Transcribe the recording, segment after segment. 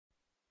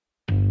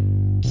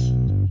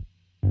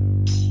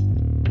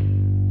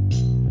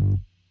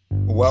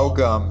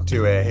Welcome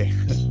to a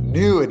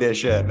new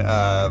edition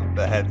of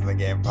the Heads in the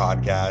Game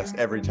podcast.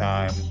 Every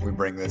time we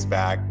bring this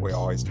back, we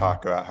always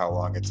talk about how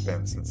long it's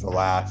been since the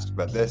last,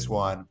 but this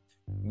one,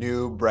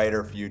 new,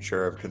 brighter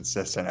future of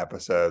consistent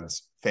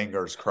episodes.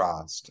 Fingers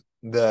crossed.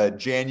 The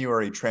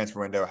January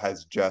transfer window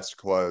has just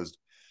closed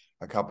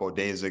a couple of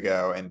days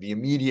ago, and the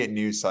immediate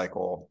news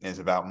cycle is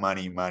about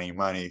money, money,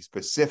 money,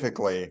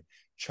 specifically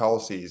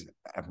Chelsea's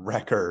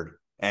record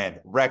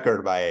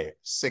by a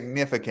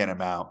significant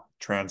amount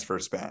transfer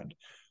spend.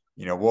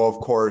 We'll of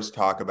course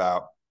talk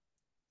about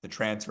the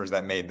transfers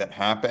that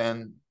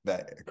happen,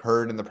 that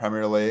occurred in the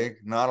Premier League.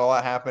 Not a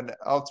lot happened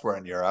elsewhere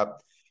in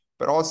Europe,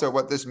 but also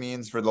what this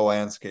means for the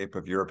landscape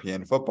of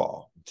European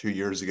football. 2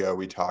 years ago,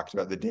 we talked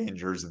about the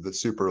dangers of the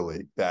Super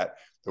League, that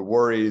the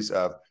worries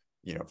of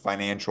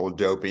financial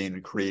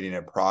doping, creating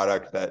a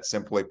product that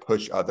simply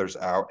push others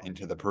out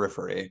into the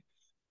periphery.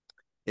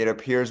 It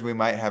appears we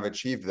might have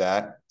achieved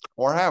that,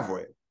 or have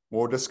we?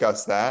 We'll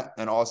discuss that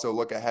and also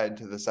look ahead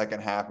to the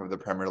second half of the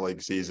Premier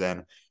League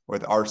season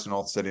with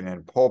Arsenal sitting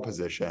in pole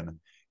position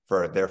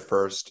for their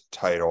first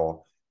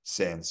title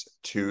since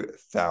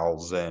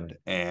 2000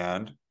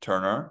 and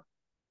Turner.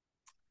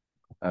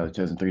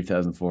 2003,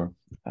 2004.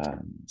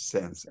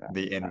 Since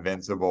the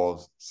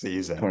Invincibles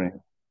season. 20.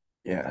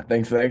 Yeah,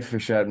 thanks for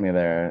shouting me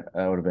there.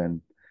 That would have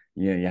been,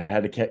 you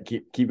had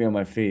to keep me on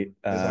my feet.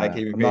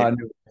 I'm not a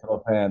new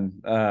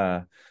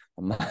fan.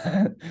 I'm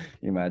not,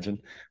 you imagine?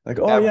 Like,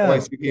 oh that yeah.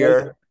 Voice you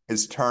hear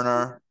is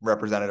Turner,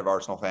 representative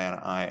Arsenal fan.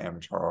 I am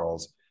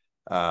Charles,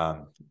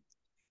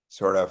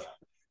 sort of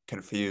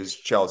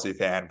confused Chelsea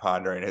fan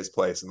pondering his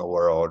place in the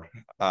world.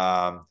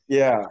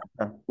 Yeah.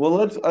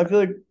 Well, I feel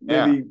like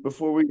maybe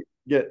before we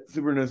get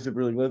Super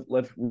League,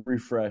 let's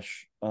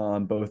refresh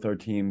on both our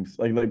teams,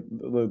 like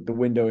the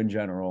window in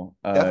general.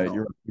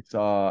 You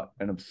saw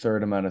an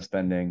absurd amount of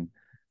spending,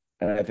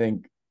 and I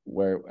think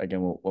where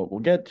again what we'll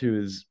get to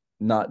is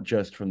not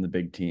just from the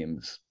big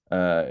teams.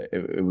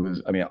 It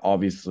was, I mean,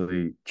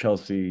 obviously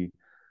Chelsea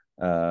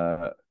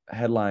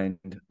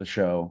headlined the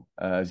show,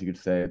 as you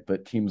could say,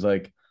 but teams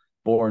like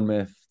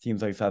Bournemouth,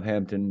 teams like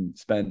Southampton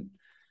spent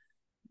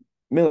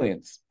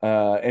millions.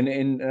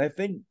 And I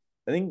think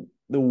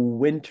the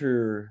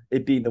winter,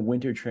 it being the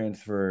winter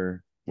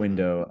transfer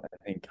window, I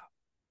think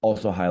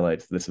also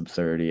highlights this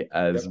absurdity,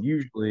 as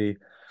usually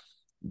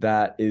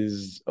that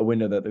is a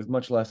window that there's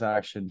much less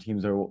action,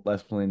 teams are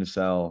less willing to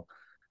sell.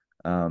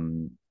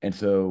 And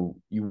so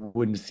you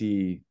wouldn't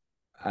see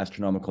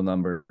astronomical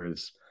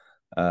numbers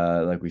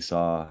like we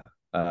saw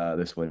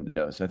this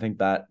window. So I think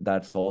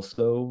that's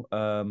also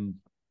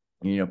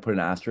put an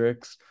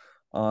asterisk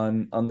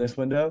on this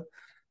window.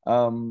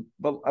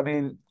 But I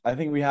mean, I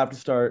think we have to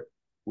start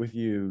with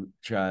you,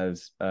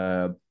 Chaz.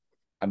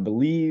 I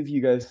believe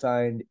you guys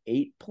signed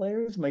 8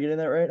 players. Am I getting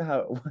that right?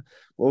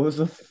 What was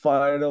the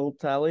final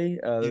tally?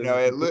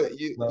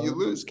 You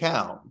lose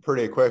count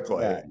pretty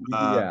quickly.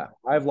 Yeah,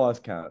 I've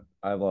lost count.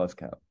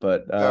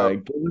 But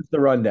give us the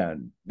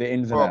rundown, the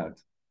ins and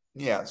outs.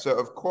 Yeah, so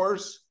of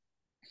course,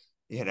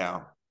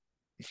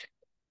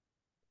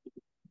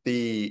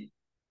 the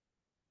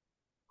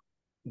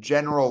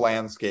general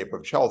landscape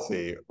of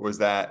Chelsea was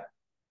that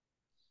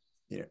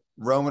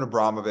Roman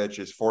Abramovich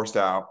is forced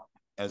out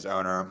as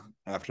owner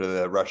after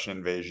the Russian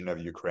invasion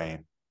of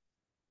Ukraine.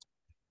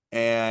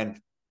 And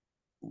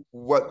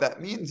what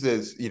that means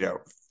is,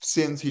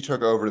 since he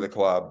took over the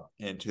club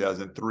in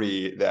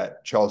 2003,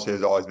 that Chelsea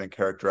has always been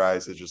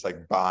characterized as just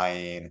like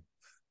buying,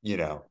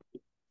 the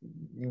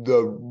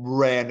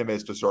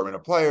randomest assortment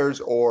of players,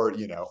 or,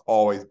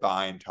 always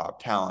buying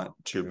top talent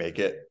to make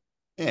it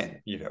in,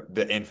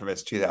 the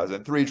infamous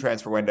 2003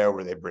 transfer window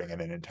where they bring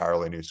in an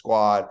entirely new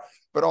squad,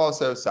 but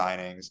also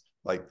signings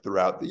like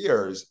throughout the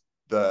years.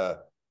 The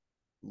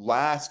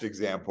last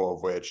example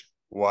of which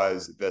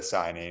was the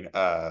signing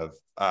of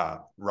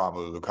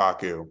Romelu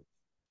Lukaku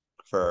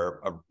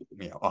for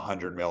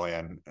 $100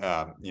 million,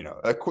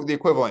 the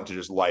equivalent to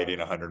just lighting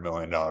 $100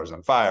 million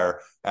on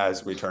fire,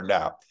 as we turned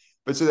out.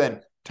 But so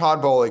then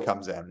Todd Boehly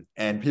comes in,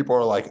 and people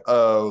are like,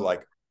 oh,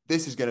 like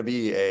this is going to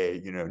be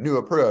a new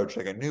approach,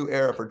 like a new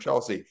era for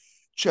Chelsea.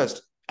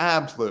 Just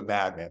absolute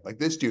madman. Like,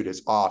 this dude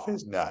is off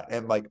his nut.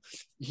 And like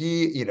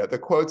he, the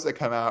quotes that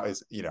come out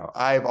is,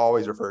 I've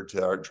always referred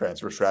to our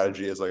transfer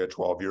strategy as like a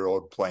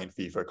 12-year-old playing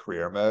FIFA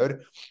career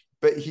mode.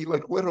 But he,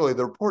 like, literally,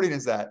 the reporting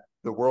is that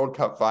the World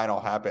Cup final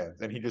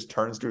happens and he just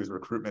turns to his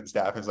recruitment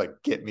staff and is like,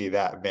 get me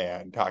that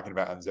man, talking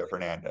about Enzo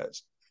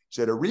Fernandez.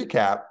 So to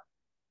recap,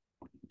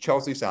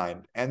 Chelsea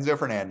signed Enzo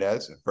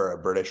Fernandez for a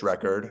British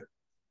record,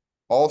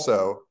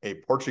 also a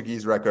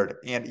Portuguese record,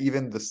 and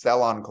even the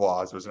sell-on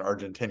clause was an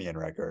Argentinian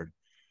record.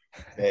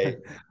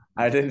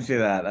 I didn't see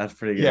that. That's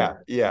pretty good.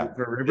 Yeah.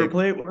 For River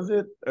Plate, was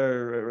it?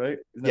 Or right?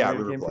 Is that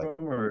where it came from?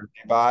 Or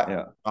they bought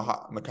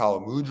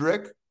Mykhailo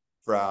Mudryk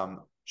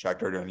from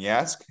Shakhtar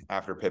Donetsk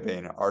after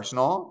pipping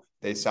Arsenal.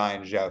 They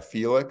signed João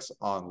Felix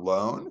on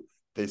loan.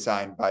 They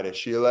signed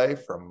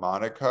Badiashile from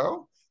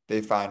Monaco.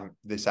 They signed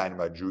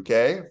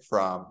Madjuke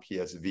from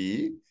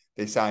PSV.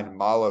 They signed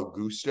Malo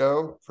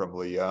Gusto from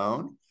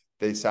Lyon.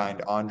 they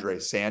signed Andre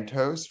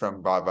Santos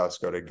from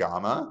Vasco da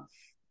Gama.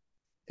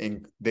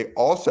 They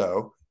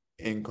also,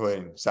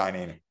 including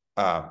signing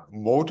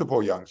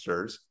multiple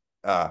youngsters,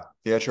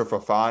 Pietro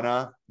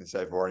Fofana, this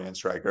Ivorian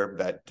striker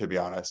that, to be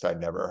honest, I'd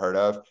never heard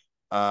of.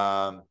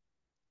 I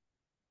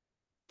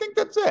think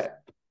that's it.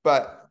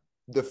 But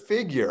the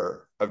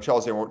figure of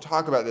Chelsea, and we'll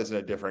talk about this in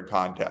a different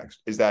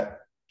context, is that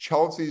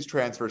Chelsea's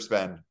transfer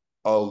spend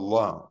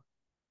alone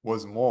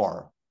was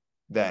more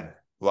than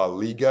La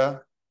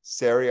Liga,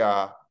 Serie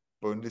A,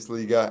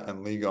 Bundesliga,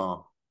 and Ligue 1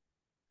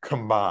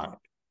 combined.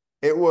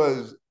 It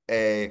was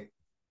a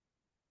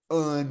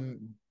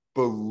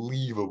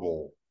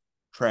unbelievable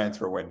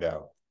transfer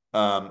window.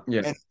 And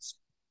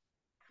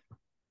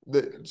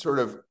the sort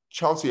of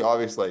Chelsea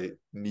obviously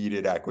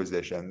needed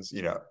acquisitions.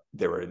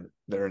 They're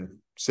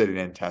sitting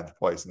in 10th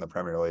place in the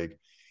Premier League,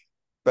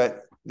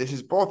 but this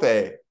is both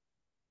a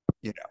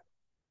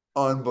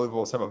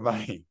unbelievable sum of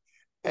money.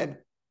 And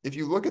if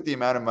you look at the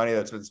amount of money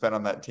that's been spent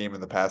on that team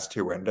in the past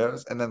 2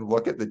 windows, and then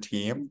look at the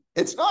team,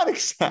 it's not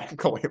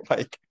exactly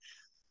like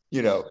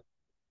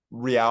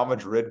Real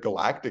Madrid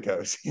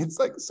Galacticos. It's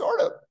like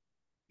sort of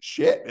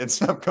shit in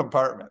some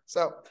compartment.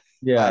 So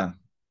yeah.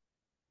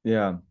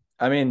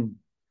 I mean,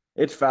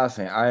 it's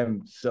fascinating.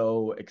 I'm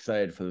so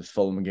excited for this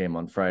Fulham game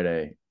on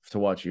Friday to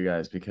watch you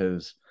guys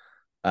because,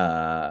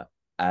 as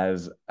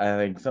I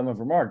think some have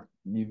remarked,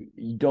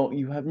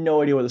 you have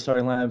no idea what the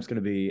starting lineup is going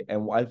to be,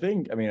 and I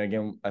think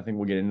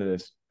we'll get into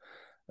this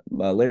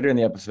later in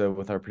the episode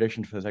with our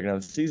predictions for the second half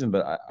of the season.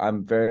 But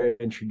I'm very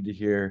intrigued to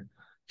hear,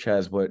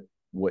 Chaz, what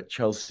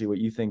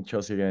you think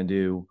Chelsea are going to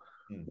do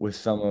with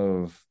some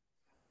of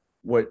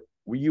what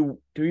you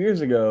 2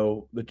 years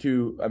ago.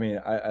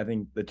 I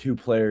think the two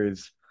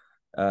players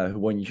who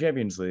won you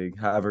Champions League,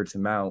 Havertz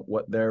and Mount,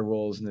 what their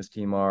roles in this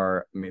team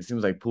are. I mean, it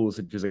seems like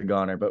Pulisic is a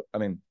goner, but I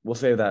mean, we'll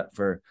save that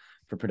for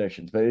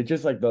predictions. But it's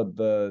just like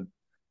the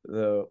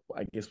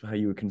I guess how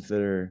you would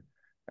consider.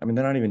 I mean,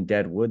 they're not even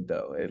dead wood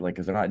though.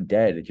 Because they're not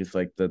dead. It's just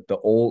like the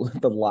old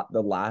the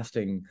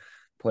lasting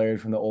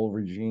players from the old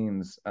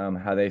regimes,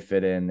 how they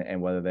fit in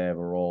and whether they have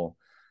a role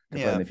to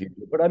play in the future.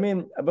 But I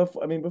mean,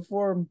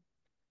 before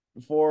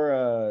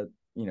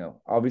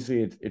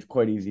obviously it's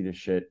quite easy to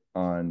shit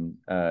on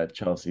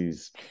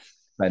Chelsea's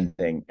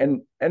spending,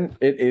 and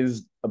it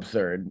is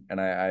absurd,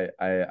 and I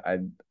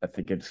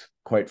think it's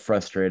quite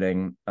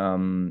frustrating.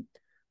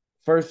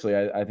 Firstly,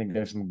 I think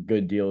there's some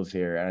good deals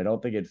here, and I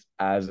don't think it's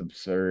as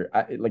absurd.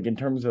 Like in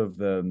terms of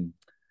the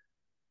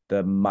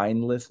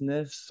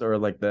mindlessness or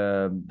like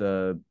I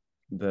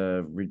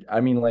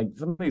mean, like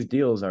some of these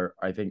deals are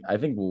I think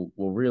will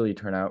really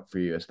turn out for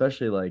you,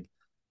 especially like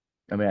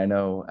I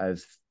know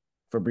as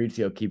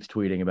Fabrizio keeps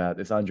tweeting about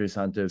this Andre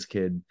Santos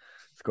kid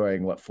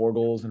scoring 4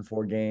 goals in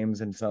 4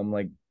 games in some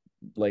like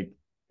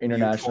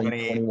international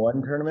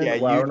U21 tournament. Yeah,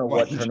 well, I don't know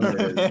what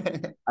tournament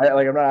it is.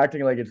 I'm not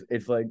acting like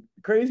it's like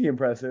crazy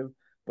impressive,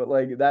 but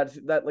like that's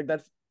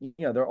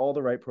they're all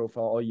the right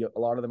profile. A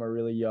lot of them are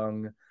really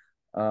young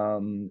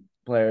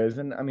players,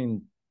 and I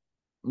mean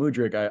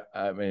Mudryk.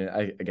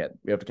 Again,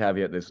 we have to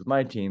caveat this with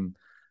my team.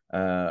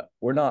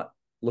 We're not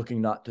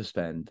looking not to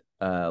spend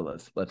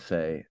let's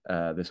say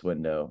this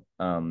window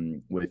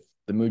with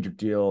the Mudryk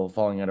deal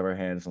falling out of our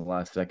hands in the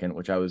last second,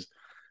 which I was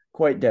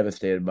quite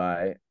devastated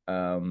by.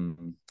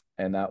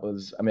 And that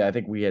was, I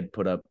think we had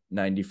put up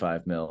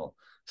 95 mil.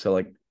 So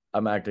like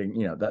I'm acting,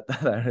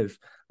 that is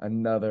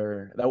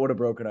another that would have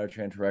broken our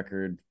transfer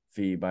record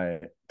fee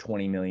by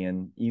 20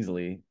 million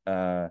easily.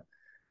 And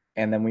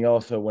then we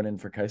also went in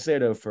for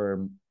Caicedo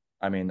for,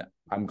 I'm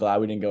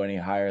glad we didn't go any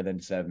higher than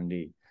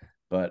 70,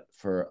 but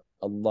for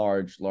a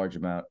large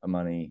amount of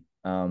money,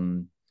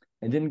 and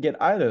didn't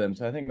get either of them.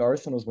 So I think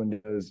Arsenal's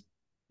window is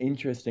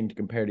interesting to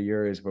compare to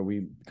yours, where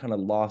we kind of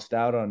lost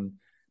out on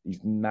these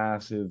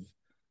massive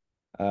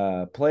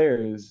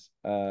players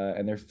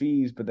and their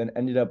fees, but then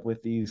ended up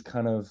with these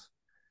kind of,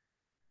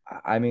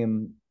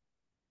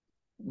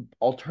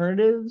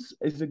 alternatives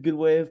is a good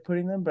way of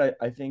putting them. But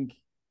I think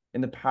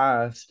in the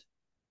past,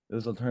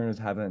 those alternatives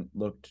haven't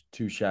looked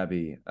too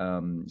shabby,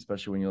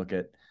 especially when you look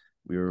at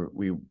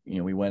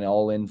we went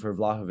all in for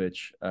Vlahovic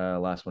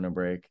last winter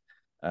break,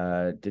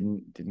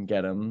 didn't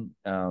get him,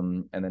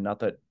 and then not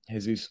that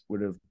Jesus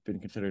would have been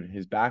considered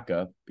his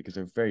backup because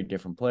they're very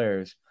different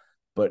players,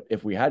 but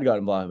if we had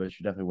gotten Vlahovic,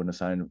 we definitely wouldn't have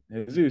signed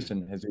Jesus,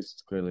 and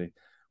Jesus clearly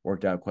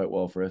worked out quite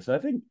well for us. So I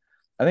think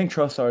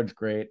Trossard's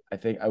great. I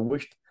think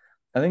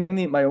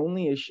my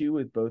only issue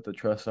with both the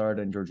Trossard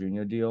and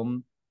Jorginho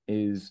deal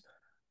is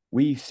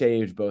we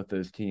saved both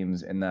those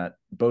teams in that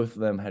both of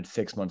them had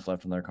 6 months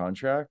left on their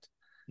contract,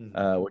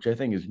 which I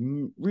think is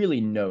really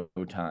no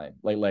time.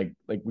 Like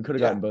we could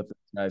have gotten both those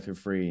guys for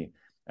free.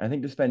 And I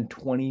think to spend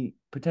 20,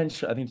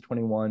 potentially, I think it's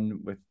 21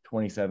 with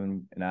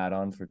 27 in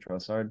add-ons for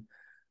Trossard.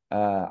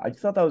 I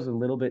just thought that was a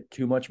little bit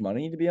too much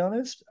money, to be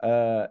honest.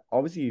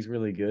 Obviously he's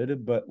really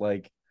good, but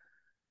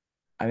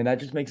that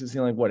just makes it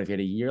seem like what if he had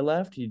a year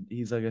left?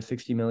 He's like a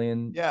 60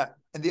 million. Yeah,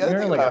 and the other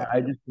thing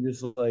I just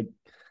like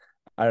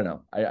I don't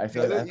know. I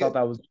thought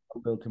that was a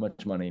little too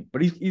much money,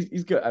 but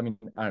he's good. I mean,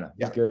 I don't know,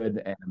 he's Yeah.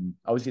 good, and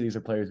obviously these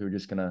are players who are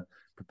just gonna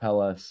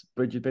propel us,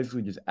 but just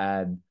basically just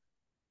add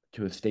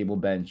to a stable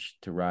bench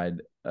to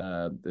ride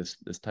this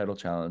title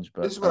challenge. This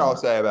But is what I'll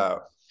say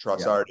about yeah,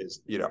 Trossard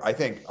is, I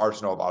think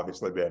Arsenal have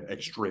obviously been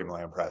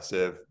extremely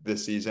impressive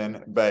this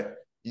season, but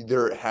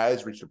there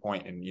has reached a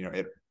point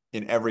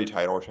in every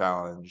title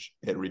challenge,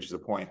 it reaches a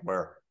point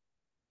where,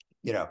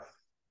 you know,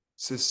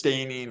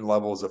 sustaining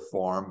levels of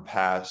form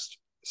past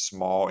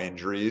small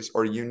injuries,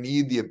 or you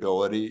need the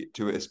ability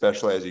to,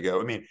 especially as you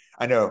go. I mean,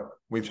 I know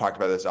we've talked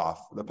about this off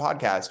the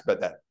podcast,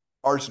 but that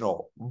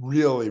Arsenal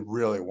really,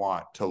 really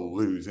want to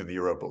lose in the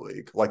Europa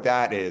League. Like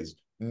that is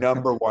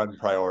number one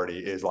priority,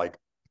 is like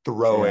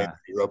throwing yeah,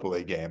 the Europa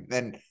League game.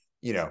 And,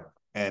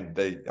 and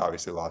they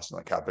obviously lost in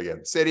the cup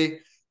against City,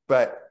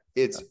 but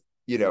it's,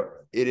 it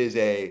is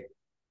a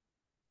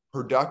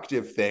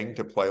productive thing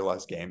to play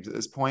less games at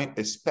this point,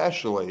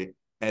 especially,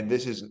 and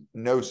this is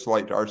no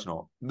slight to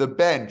Arsenal, the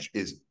bench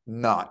is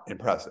not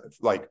impressive.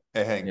 Like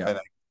yeah.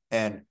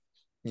 and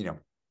you know,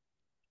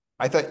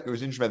 I thought it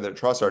was interesting that the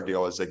Trossard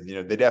deal is like,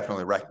 they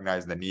definitely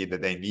recognize the need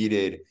that they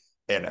needed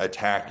an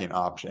attacking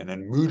option,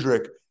 and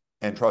Mudryk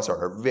and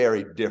Trossard are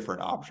very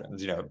different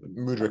options.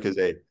 Mudryk is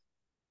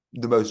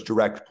the most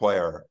direct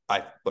player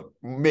I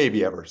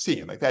maybe ever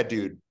seen. Like that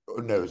dude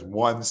knows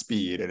one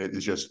speed, and it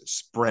is just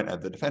sprint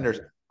at the defenders.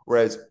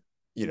 Whereas,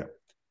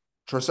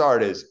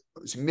 Trossard is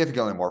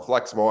significantly more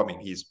flexible. I mean,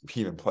 he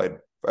even played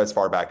as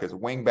far back as a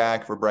wing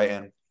back for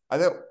Brighton. I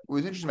thought what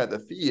was interesting about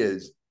the fee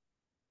is,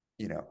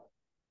 you know,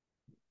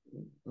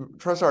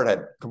 Trossard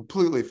had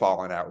completely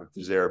fallen out with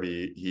De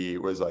Zerbi. He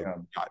was like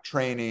not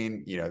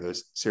training,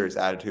 there's serious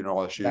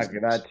attitudinal issues. Exactly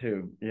that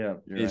too. Yeah,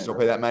 He still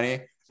pay that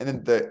money. And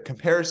then the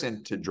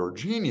comparison to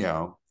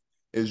Jorginho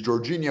is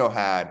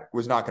Jorginho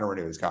was not going to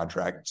renew his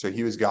contract, so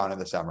he was gone in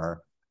the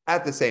summer.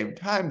 At the same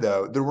time,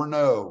 though, there were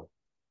no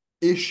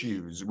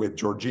issues with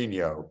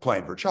Jorginho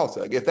playing for Chelsea.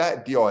 Like if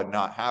that deal had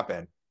not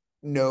happened,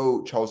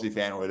 no Chelsea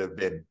fan would have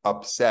been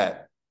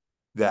upset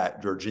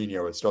that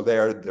Jorginho is still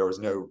there. There was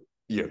no,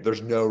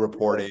 there's no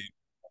reporting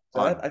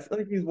on. I feel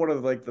like he's one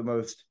of like the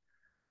most.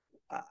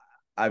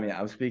 I mean,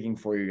 I'm speaking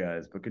for you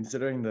guys, but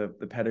considering the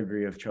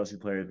pedigree of Chelsea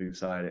players we've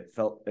signed, it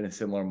felt in a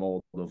similar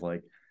mold of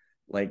like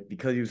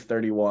because he was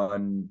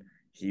 31,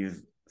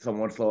 he's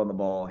somewhat slow on the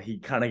ball. He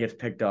kind of gets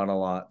picked on a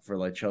lot for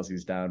like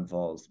Chelsea's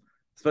downfalls,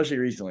 especially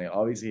recently.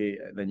 Obviously,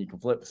 then you can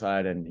flip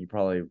side, and he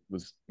probably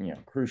was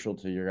crucial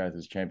to your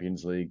guys'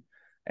 Champions League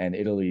and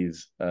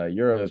Italy's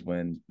Euros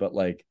wins. But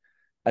like,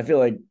 I feel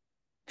like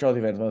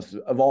Chelsea fans, most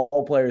of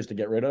all players to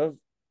get rid of,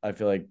 I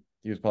feel like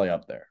he was probably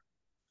up there.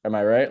 Am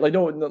I right? Like,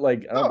 no,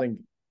 like I don't No, think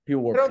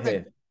people I were don't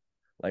think. pissed.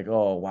 Like,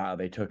 oh wow,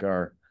 they took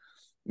our.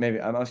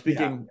 Maybe I'm Yeah,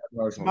 speaking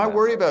Arsenal my fans.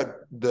 worry about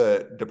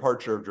the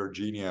departure of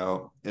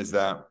Jorginho is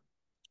that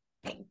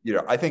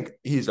I think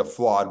he's a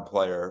flawed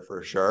player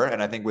for sure.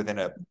 And I think within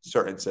a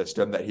certain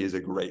system that he's a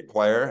great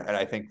player. And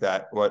I think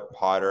that what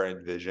Potter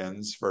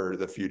envisions for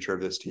the future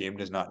of this team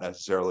does not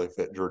necessarily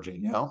fit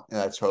Jorginho. And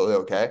that's totally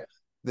okay.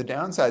 The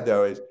downside,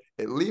 though, is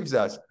it leaves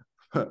us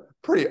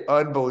pretty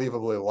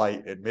unbelievably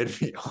light in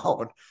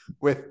midfield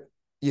with,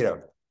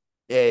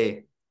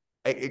 a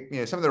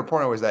some of the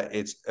reporting was that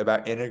it's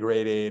about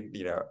integrating,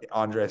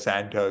 Andre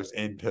Santos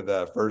into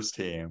the first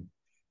team.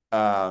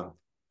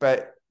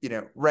 But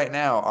right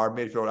now our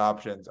midfield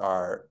options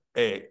are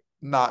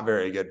not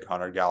very good.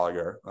 Conor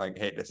Gallagher, like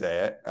hate to say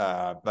it,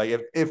 like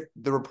if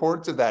the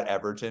reports of that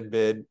Everton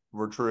bid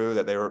were true,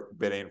 that they were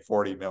bidding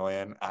 40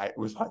 million, I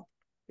was like,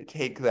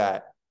 take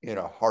that in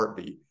a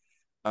heartbeat.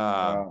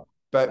 Wow. I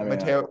But mean,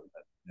 Mateo,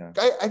 yeah,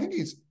 I think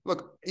he's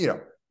look,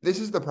 this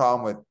is the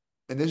problem with,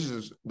 and this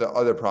is the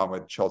other problem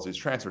with Chelsea's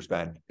transfer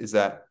spend, is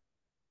that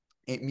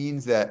it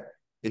means that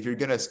if you're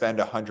going to spend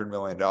 $100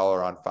 million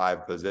on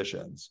 5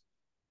 positions,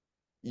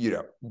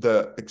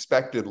 the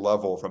expected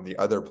level from the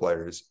other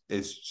players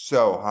is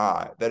so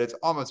high that it's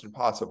almost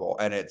impossible.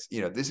 And it's,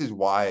 this is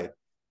why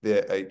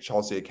the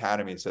Chelsea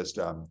academy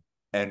system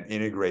and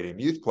integrating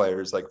youth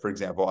players, like for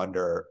example,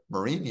 under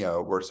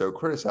Mourinho, were so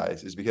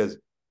criticized, is because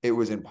it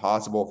was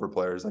impossible for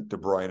players like De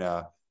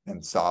Bruyne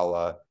and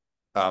Salah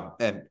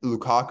and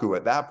Lukaku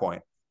at that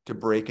point to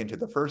break into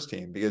the first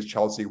team, because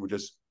Chelsea would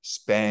just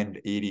spend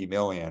 80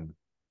 million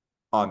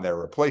on their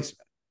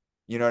replacement.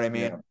 You know what I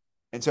mean? yeah,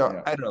 And so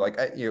yeah, I don't know,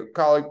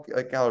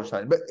 college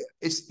time, but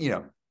it's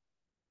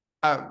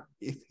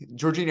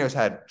Jorginho's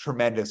had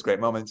tremendous great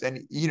moments,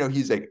 and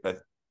he's like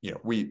the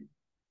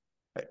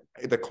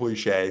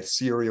cliche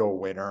serial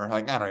winner.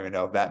 Like I don't even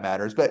know if that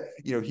matters, but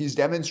he's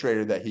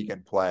demonstrated that he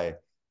can play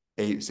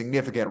a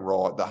significant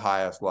role at the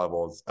highest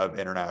levels of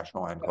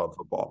international and club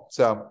football.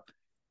 So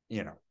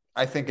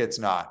I think it's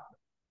not.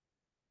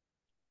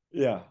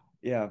 yeah,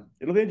 yeah.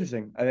 It'll be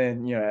interesting. And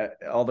then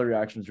all the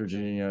reactions for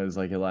Jorginho is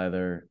like he'll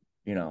either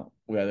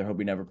we either hope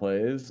he never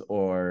plays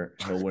or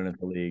he'll win at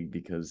the league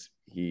because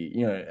he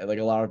like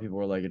a lot of people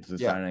were like it's the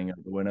Yeah, signing of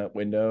the win up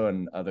window,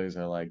 and others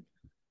are like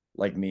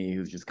me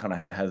who's just kind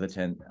of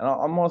hesitant. And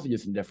I'm also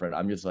just indifferent.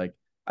 I'm just like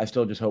I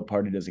still just hope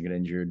Party doesn't get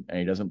injured and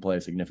he doesn't play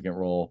a significant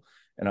role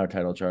in our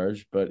title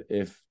charge. But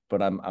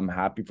I'm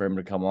happy for him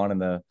to come on in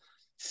the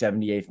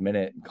 78th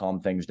minute,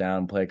 calm things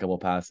down, play a couple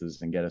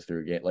passes, and get us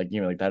through a game. Like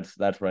that's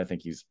what I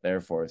think he's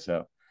there for.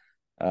 So,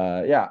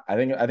 yeah, I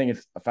think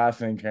it's a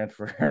fascinating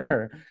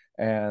transfer,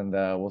 and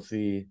we'll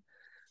see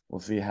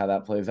how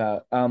that plays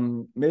out.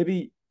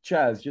 Maybe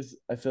Chaz, just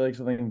I feel like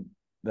something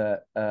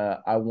that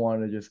I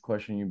want to just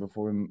question you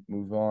before we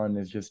move on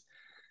is just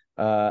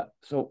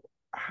so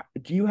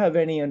do you have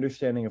any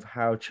understanding of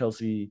how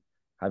Chelsea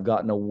have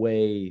gotten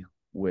away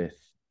with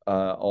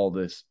all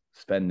this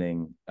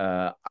spending?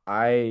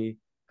 I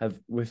have,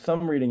 with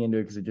some reading into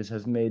it, because it just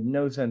has made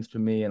no sense to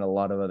me and a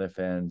lot of other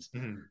fans,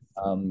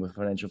 with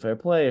financial fair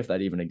play, if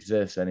that even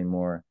exists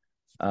anymore.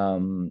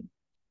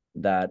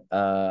 That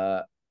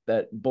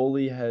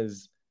Bowley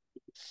has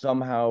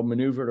somehow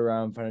maneuvered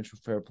around financial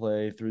fair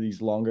play through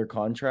these longer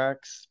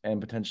contracts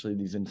and potentially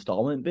these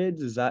installment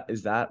bids. Is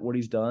that what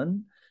he's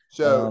done?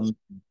 So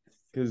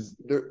Because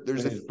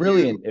there's it's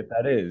brilliant if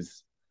that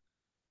is.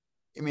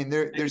 I mean,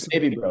 there's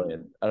maybe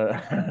brilliant. I don't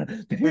know.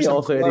 Maybe some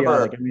also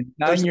clever, idiotic. I mean,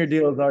 9-year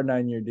deals are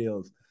 9-year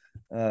deals.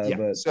 yeah.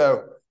 But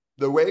So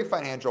the way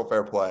financial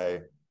fair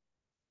play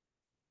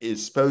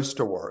is supposed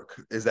to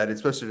work is that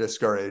it's supposed to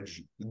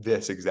discourage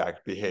this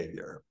exact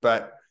behavior.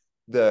 But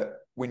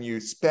when you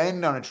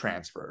spend on a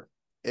transfer,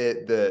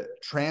 the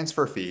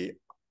transfer fee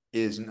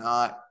is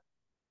not,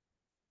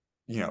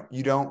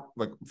 you don't,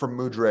 like for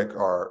Mudryk,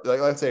 or like,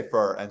 let's say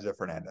for Enzo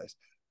Fernandez,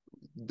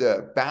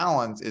 the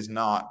balance is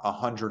not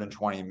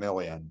 120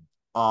 million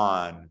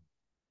on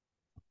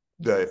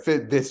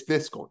this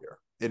fiscal year.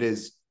 It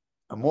is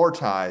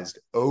amortized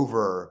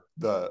over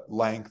the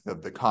length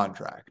of the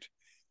contract.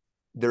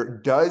 There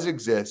does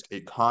exist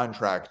a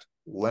contract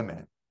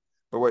limit,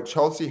 but what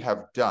Chelsea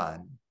have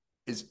done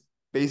is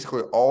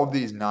basically all of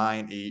these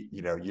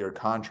 9-8 year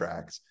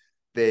contracts,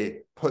 they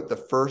put the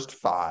first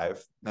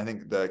 5, I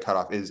think the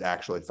cutoff is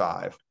actually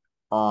 5,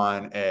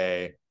 on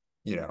a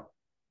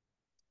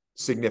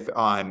significant,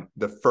 on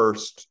the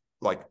first,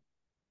 like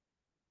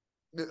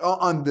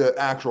on the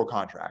actual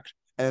contract,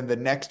 and the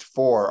next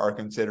 4 are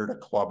considered a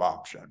club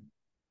option,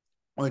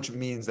 which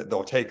means that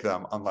they'll take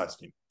them unless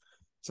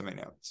something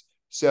else.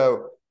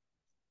 So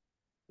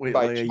wait,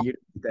 like a year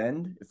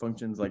extend, it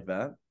functions like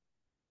that?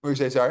 What do you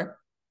say? Sorry?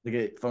 Like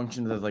it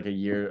functions as like a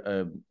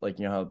year, like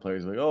how the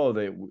players are like, oh,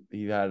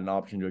 he had an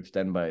option to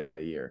extend by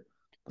a year.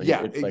 Like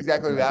yeah, it's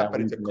exactly like that.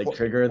 But it's like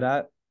trigger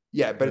that.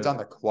 Yeah, but it's on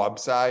the club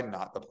side,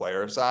 not the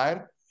player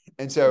side,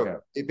 and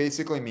so it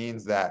basically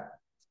means that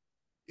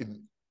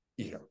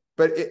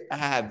but it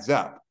adds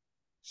up.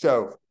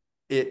 So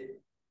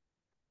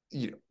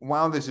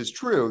while this is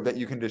true that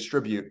you can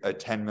distribute a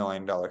 $10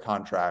 million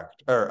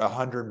contract or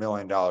 $100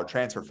 million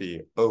transfer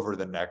fee over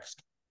the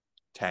next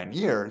 10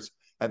 years,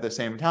 at the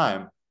same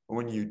time,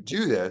 when you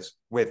do this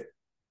with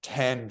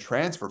 10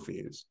 transfer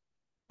fees,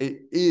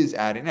 it is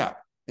adding up.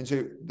 And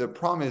so the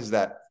problem is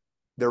that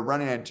they're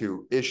running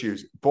into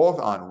issues both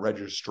on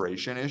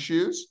registration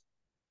issues,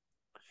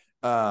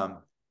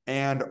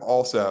 and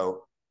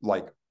also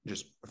like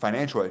just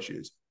financial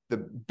issues. The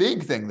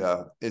big thing,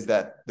 though, is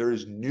that there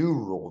is new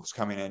rules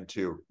coming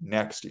into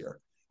next year.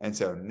 And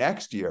so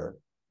next year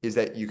is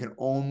that you can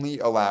only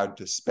allowed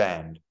to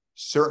spend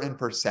certain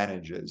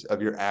percentages of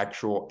your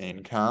actual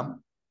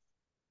income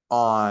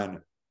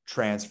on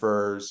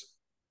transfers,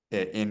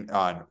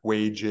 on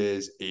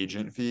wages,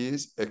 agent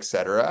fees,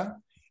 etc.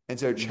 And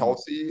so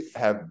Chelsea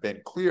have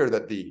been clear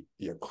that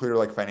Clear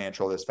Lake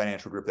Financial, this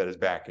financial group that is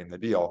backing the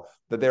deal,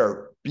 that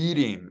they're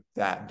beating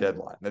that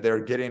deadline, that they're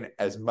getting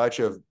as much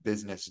of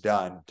business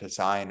done to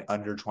sign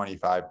under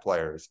 25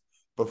 players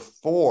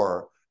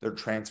before their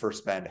transfer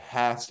spend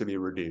has to be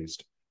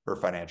reduced for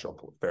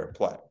financial fair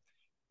play.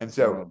 And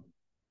so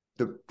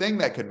the thing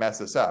that could mess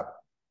this up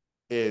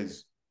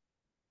is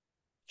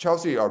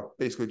Chelsea are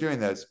basically doing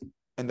this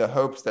in the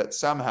hopes that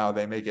somehow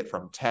they make it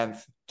from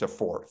 10th to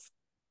 4th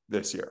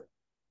this year,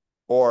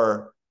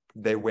 or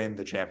they win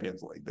the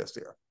Champions League this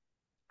year,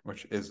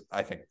 which is,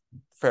 I think,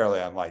 fairly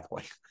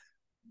unlikely.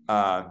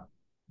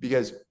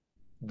 Because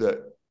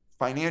the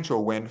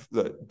financial win,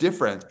 the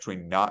difference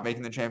between not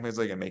making the Champions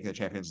League and making the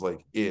Champions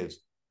League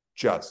is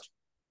just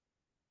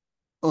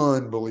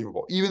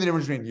unbelievable. Even the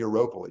difference between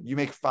Europa League, you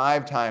make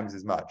 5 times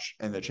as much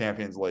in the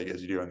Champions League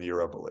as you do in the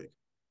Europa League.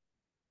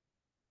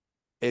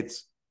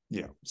 It's,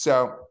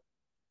 so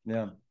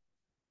yeah,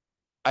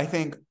 I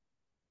think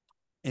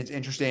it's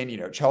interesting.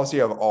 Chelsea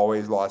have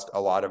always lost a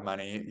lot of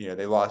money.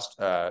 They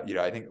lost,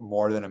 I think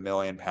more than £1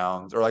 million,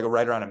 or like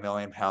right around £1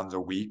 million a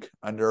week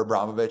under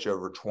Abramovich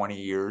over 20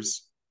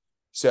 years.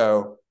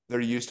 So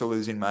they're used to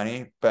losing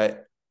money,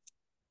 but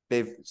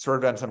they've sort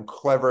of done some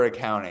clever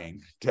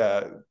accounting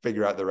to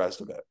figure out the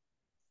rest of it.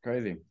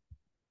 Crazy.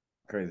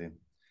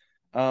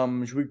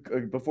 Should we,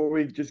 before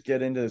we just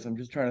get into this, I'm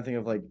just trying to think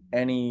of like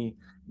any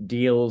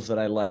deals that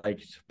I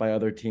liked by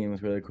other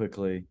teams really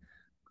quickly.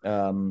 I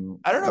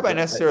don't know if I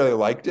necessarily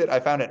liked it. I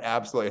found it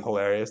absolutely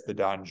hilarious, the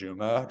Don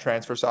Juma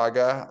transfer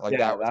saga. Like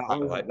that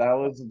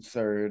was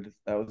absurd.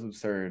 That was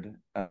absurd.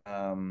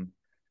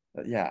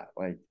 Yeah,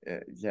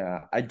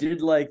 yeah, I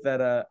did like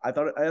that. I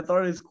thought it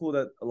was cool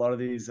that a lot of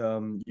these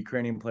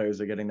Ukrainian players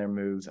are getting their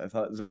moves. I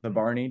thought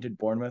Zabarny did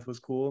Bournemouth was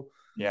cool.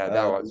 Yeah,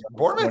 that was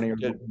Bournemouth 20-year-old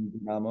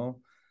did. Dynamo.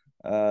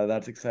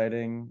 That's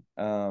exciting.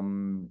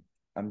 I'm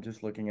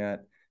just looking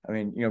at. I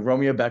mean,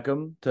 Romeo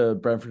Beckham to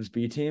Brentford's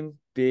B team,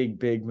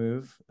 big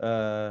move.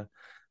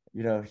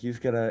 He's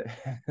gonna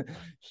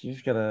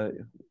he's gonna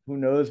who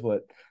knows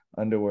what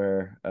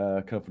underwear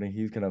company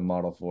he's gonna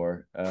model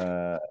for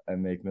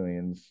and make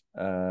millions.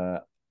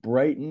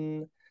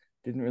 Brighton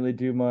didn't really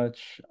do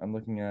much. I'm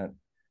looking at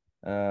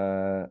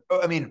I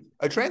mean,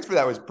 a transfer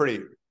that was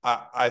pretty.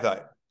 I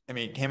thought. I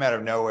mean, it came out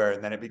of nowhere,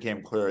 and then it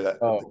became clear that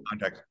the oh,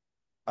 contact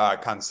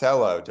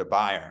Cancelo to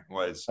Bayern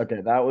was. okay,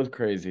 that was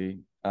crazy.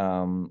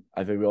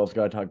 I think we also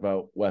got to talk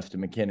about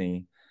Weston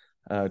McKennie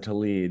to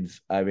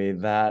Leeds. I mean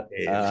that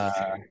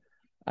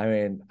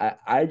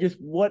I just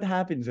what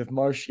happens if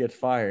Marsh gets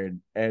fired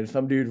and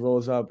some dude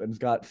rolls up and's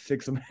got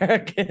 6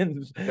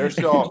 Americans? They're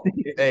still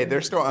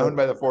owned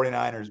by the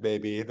 49ers,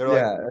 baby. They're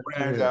like Yeah,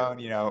 49ers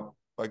own,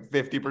 like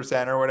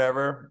 50% or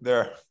whatever.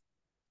 They're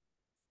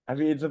I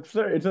mean, it's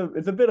absurd.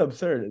 It's a bit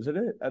absurd, isn't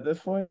it? At this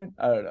point,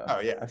 I don't know. oh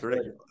yeah, I it's feel like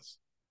ridiculous.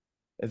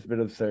 it's a bit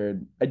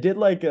absurd. I did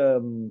like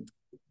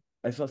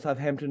I saw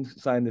Southampton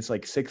sign this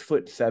like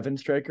 6'7"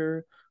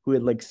 striker who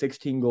had like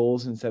 16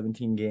 goals in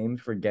 17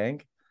 games for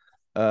Genk.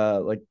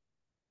 Like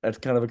that's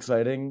kind of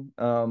exciting.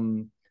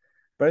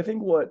 But I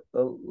think what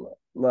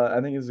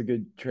I think is a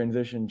good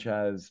transition,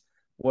 Chaz.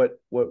 What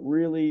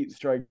really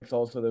strikes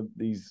also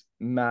these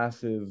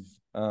massive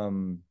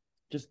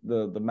just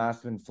the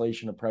massive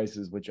inflation of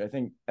prices, which I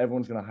think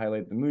everyone's going to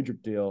highlight the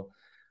Mudryk deal.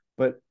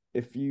 But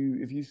if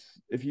you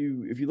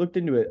looked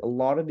into it, a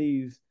lot of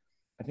these,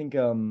 I think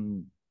let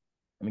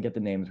me get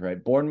the names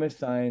right. Bournemouth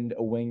signed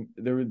a wing.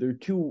 There were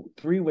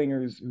three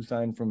wingers who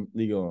signed from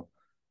Liga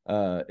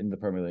in the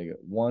Premier League.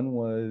 One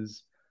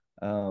was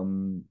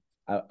Autara.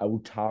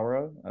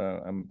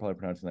 I'm probably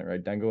pronouncing that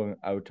right. Dango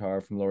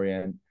Autara from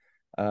Lorient.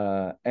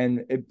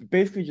 And it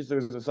basically just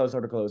there's a source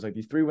article. It was like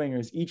these three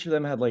wingers, each of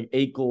them had like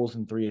 8 goals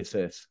and 3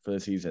 assists for the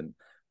season,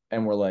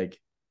 and were like,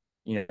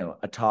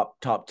 a top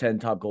 10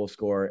 top goal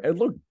scorer. It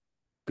looked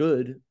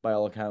good by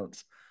all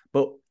accounts,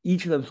 but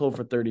each of them sold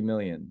for 30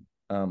 million.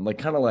 Like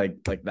kind of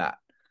like that,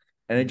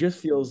 and it just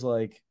feels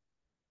like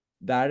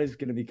that is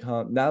going to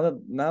become now that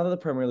the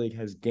Premier League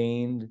has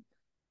gained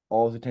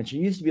all his attention.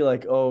 It used to be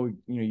like, oh,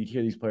 you'd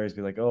hear these players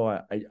be like, oh,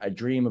 I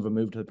dream of a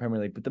move to the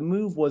Premier League, but the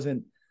move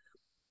wasn't.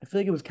 I feel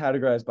like it was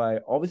categorized by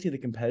obviously the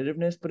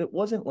competitiveness, but it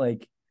wasn't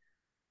like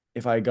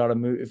if I got a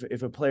move,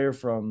 if a player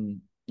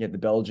from the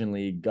Belgian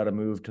league got a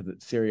move to the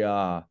Serie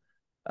A,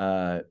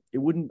 it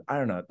wouldn't. I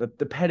don't know.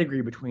 The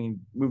pedigree between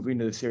moving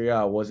to the Serie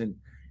A wasn't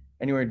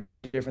anywhere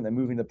different than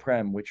moving to the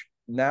Prem, which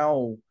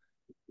now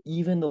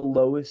even the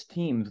lowest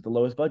teams, the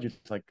lowest budgets,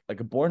 like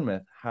a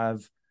Bournemouth,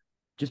 have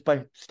just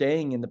by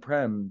staying in the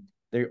Prem,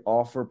 they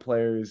offer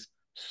players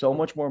so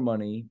much more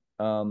money,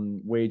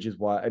 wages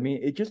wise. I mean,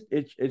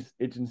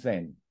 it's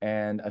insane,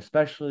 and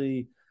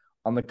especially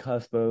on the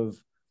cusp of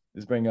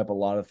is bringing up a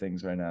lot of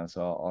things right now.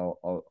 So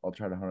I'll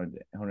try to hone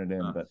it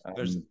in. But I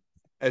just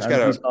I don't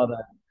know if you gotta. saw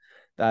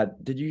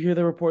that. Did you hear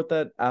the report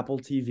that Apple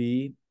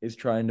TV is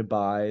trying to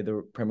buy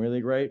the Premier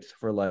League rights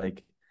for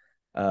like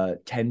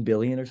 10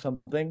 billion or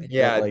something? That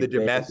Yeah, the like they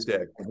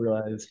domestic.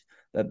 realize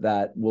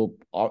that will,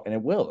 and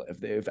it will,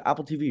 if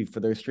Apple TV for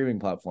their streaming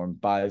platform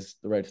buys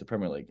the rights to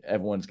Premier League, I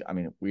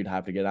mean, we'd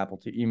have to get Apple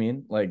TV. You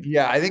mean like?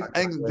 Yeah, I think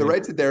the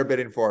rights that they're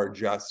bidding for are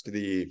just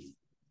the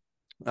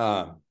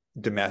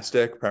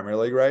domestic Premier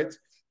League rights,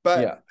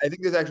 but Yeah, I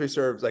think this actually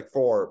serves like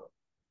for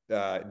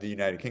the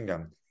United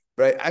Kingdom.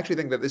 But I actually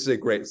think that this is a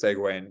great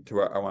segue into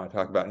what I want to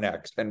talk about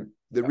next, and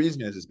the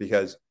reason is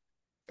because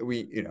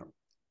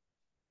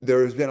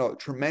there has been a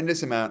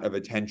tremendous amount of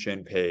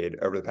attention paid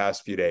over the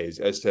past few days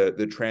as to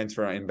the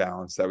transfer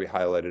imbalance that we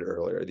highlighted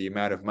earlier, the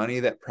amount of money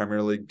that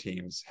Premier League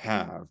teams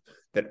have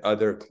that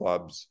other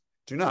clubs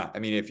do not. I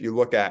mean, if you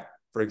look at,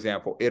 for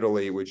example,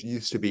 Italy, which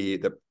used to be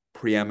the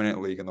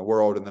preeminent league in the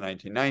world in the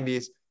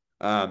 1990s,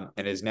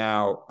 and is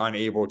now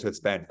unable to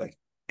spend like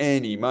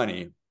any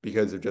money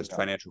because of just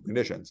financial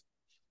conditions.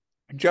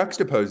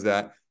 Juxtapose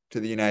that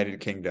to the United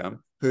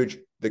Kingdom, which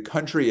the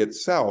country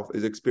itself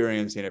is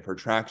experiencing a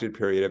protracted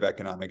period of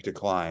economic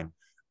decline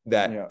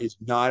that is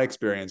not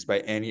experienced by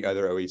any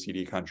other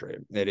OECD country.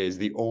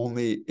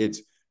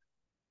 Its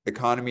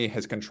economy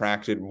has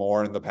contracted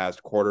more in the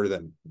past quarter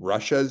than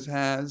Russia's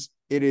has.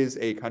 It is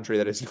a country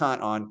that is not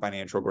on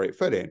financial great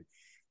footing.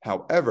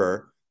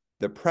 However,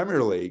 the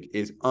Premier League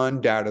is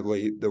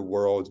undoubtedly the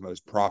world's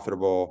most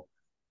profitable,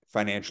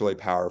 financially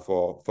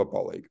powerful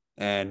football league.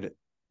 And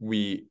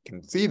we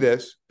can see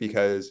this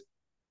because,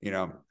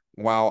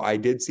 while I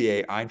did see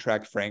a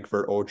Eintracht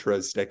Frankfurt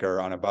Ultras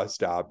sticker on a bus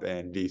stop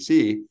in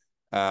DC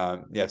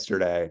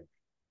yesterday,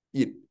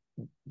 you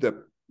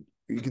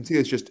can see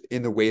this just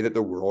in the way that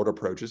the world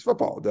approaches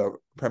football. The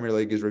Premier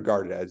League is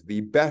regarded as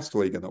the best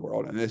league in the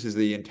world. And this is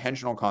the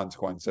intentional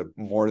consequence of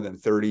more than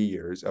 30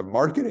 years of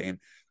marketing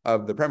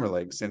of the Premier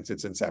League since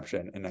its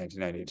inception in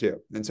 1992.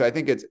 And so I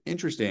think it's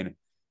interesting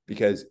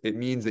because it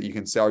means that you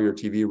can sell your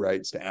TV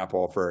rights to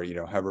Apple for,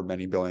 however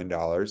many $1 billion.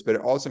 But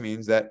it also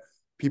means that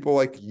people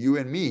like you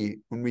and me,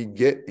 when we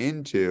get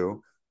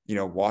into,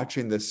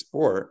 watching this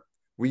sport,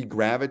 we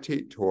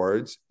gravitate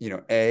towards,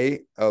 a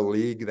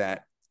league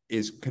that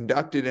is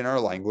conducted in our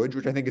language,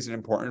 which I think is an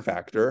important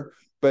factor,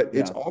 but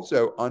it's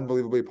also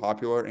unbelievably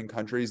popular in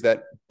countries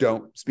that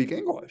don't speak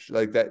English.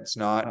 Like that's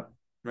not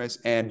right.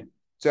 And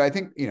so I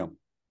think,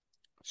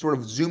 sort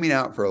of zooming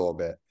out for a little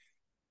bit,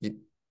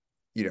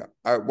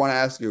 I want to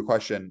ask you a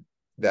question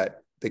that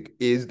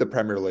is the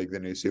Premier League the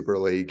new Super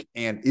League,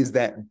 and is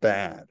that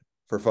bad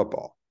for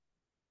football?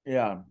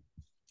 Yeah.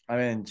 I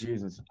mean,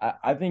 Jesus,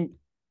 I think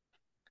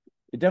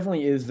it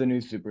definitely is the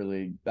new Super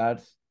League.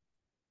 That's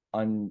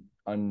you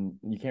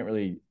can't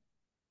really,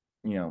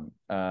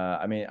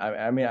 I mean,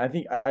 I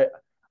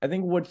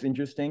think what's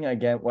interesting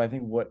again, I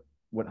think what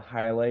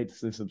highlights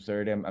this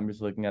absurdity. I'm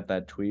just looking at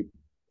that tweet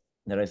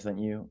that I sent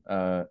you,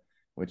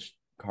 which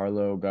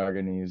Carlo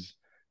Gargani's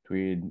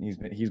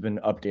tweeted. He's been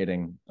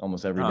updating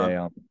almost every day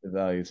on the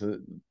value. So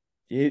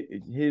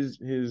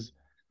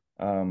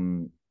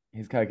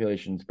his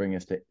calculations bring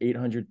us to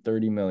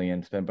 830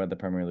 million spent by the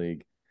Premier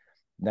League.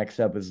 Next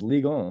up is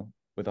Ligue 1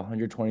 with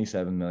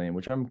 127 million,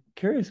 which I'm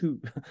curious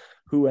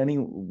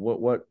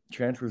what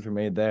transfers were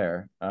made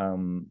there.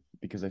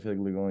 Because I feel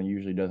like Ligue 1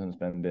 usually doesn't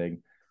spend big.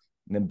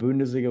 And then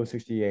Bundesliga with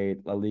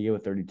 68, La Liga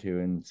with 32,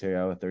 and Serie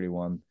A with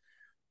 31.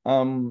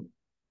 I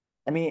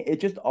mean,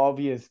 it's just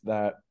obvious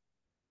that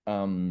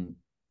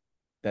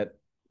that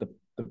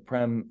the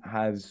Prem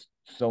has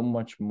so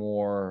much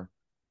more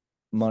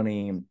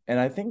money, and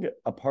I think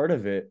a part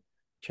of it,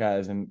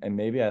 Chaz, and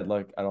maybe I'd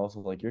also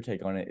like your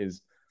take on it,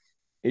 is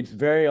it's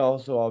very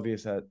also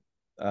obvious that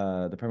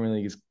the Premier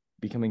League is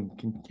becoming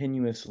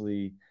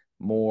continuously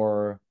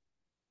more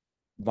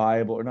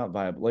viable, or not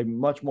viable, like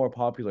much more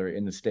popular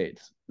in the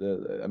States.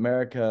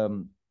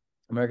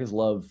 America's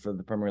love for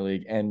the Premier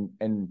League and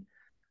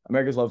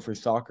America's love for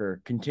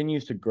soccer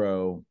continues to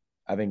grow,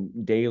 I think,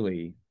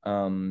 daily.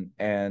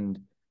 And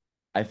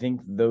I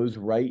think those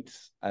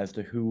rights as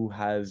to who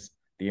has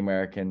the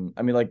American,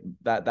 I mean, like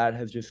that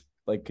has just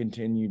like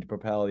continued to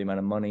propel the amount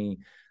of money,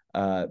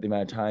 the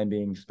amount of time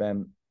being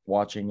spent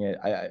watching it.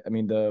 I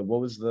mean,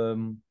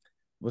 wasn't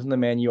the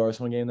Man U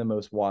Arsenal game the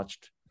most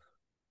watched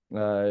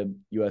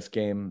US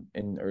game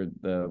or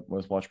the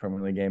most watched Premier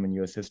League game in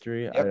US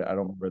history? Yep. I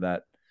don't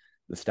remember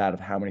the stat of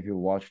how many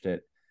people watched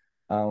it.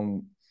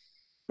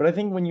 But I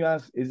think when you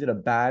ask, is it a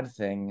bad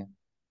thing?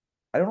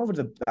 I don't know if it's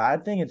a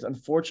bad thing. It's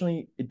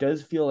unfortunately, it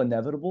does feel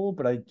inevitable,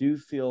 but I do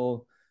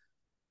feel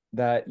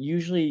that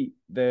usually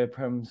the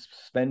Prem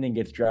spending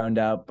gets drowned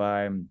out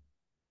by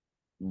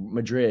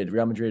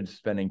Real Madrid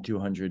spending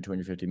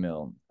 250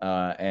 mil,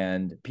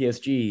 and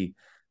PSG,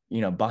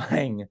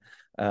 buying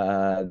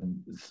a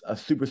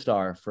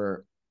superstar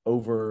for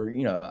over,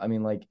 I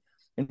mean, like,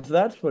 and so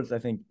that's what's I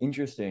think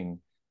interesting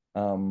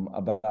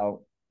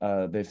about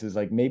this is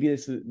like maybe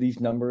these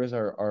numbers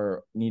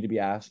are need to be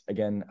asked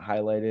again,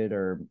 highlighted,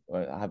 or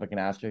have like an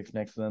asterisk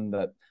next to them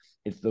that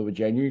it's the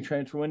January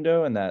transfer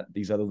window and that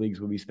these other leagues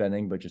will be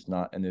spending, but just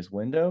not in this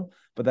window.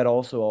 But that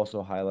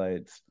also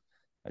highlights.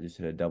 I just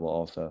hit a double.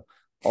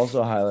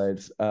 Also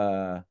highlights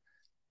that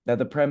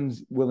the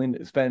Prem's willing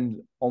to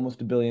spend almost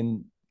 $1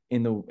 billion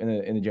in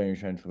the January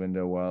transfer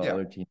window, while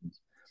other teams.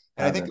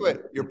 And I think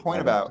what your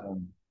point about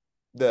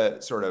the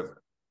sort of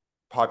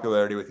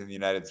popularity within the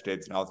United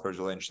States and elsewhere is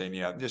really interesting.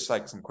 Just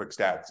like some quick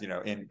stats.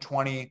 In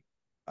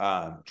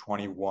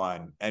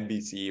 2021,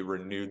 NBC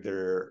renewed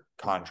their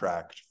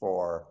contract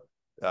for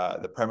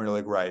the Premier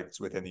League rights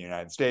within the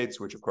United States,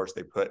 which of course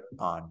they put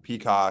on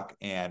Peacock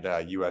and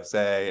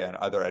USA and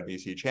other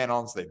NBC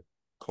channels. They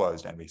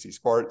closed NBC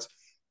Sports,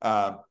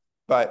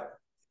 but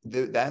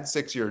that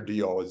 6-year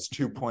deal is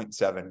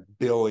 $2.7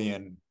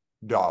 billion.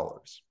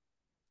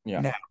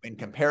 Yeah. Now, in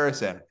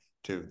comparison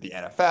to the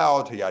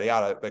NFL, to yada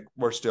yada, like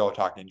we're still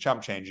talking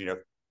chump change.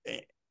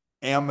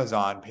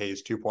 Amazon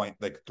pays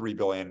 $2.3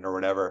 billion or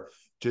whatever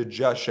to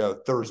just show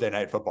Thursday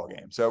night football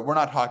games. So we're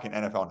not talking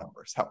NFL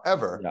numbers.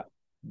 However,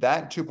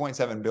 that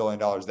 $2.7 billion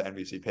that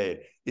NBC paid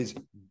is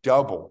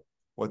double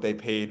what they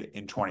paid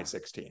in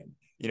 2016.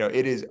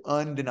 It is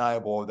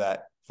undeniable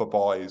that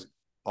football is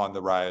on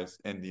the rise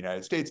in the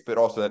United States, but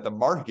also that the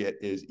market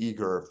is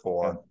eager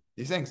for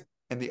these things.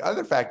 And the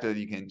other factor that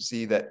you can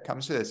see that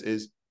comes to this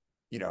is,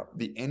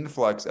 the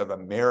influx of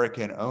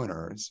American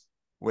owners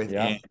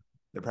within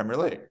the Premier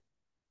League.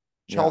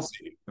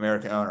 Chelsea,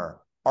 American owner.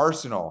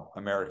 Arsenal,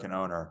 American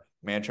owner.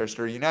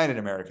 Manchester United,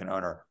 American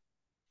owner.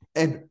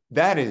 And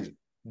that is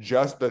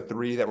just the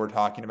three that we're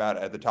talking about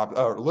at the top.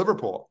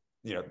 Liverpool,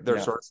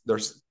 they're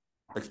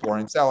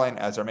exploring selling,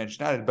 as are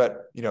Manchester United.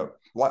 But, in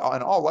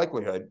all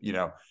likelihood,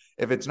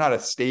 if it's not a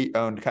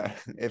state-owned,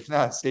 if it's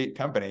not a state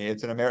company,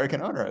 it's an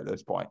American owner at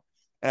this point.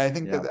 And I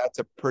think that that's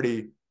a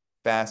pretty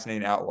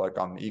fascinating outlook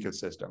on the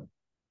ecosystem.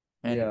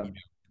 And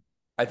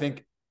I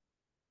think,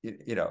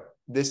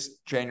 this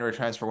January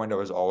transfer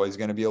window is always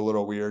going to be a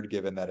little weird,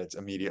 given that it's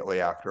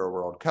immediately after a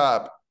World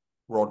Cup.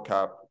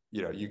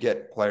 You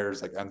get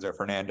players like Enzo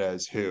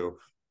Fernandez who,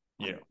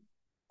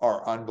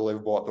 are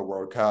unbelievable at the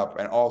World Cup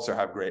and also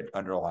have great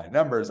underlying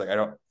numbers. Like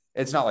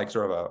it's not like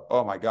sort of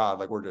oh my God,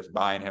 like we're just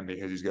buying him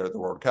because he's good at the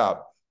World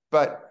Cup.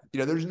 But,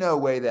 there's no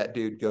way that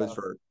dude goes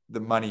for the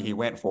money he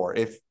went for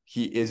if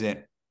he isn't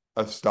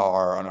a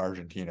star on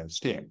Argentina's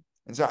team.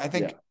 And so I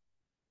think,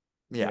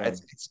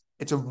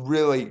 it's a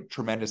really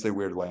tremendously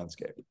weird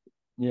landscape.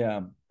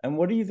 Yeah. And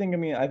what do you think? I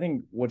mean, I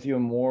think what's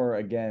even more,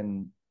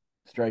 again,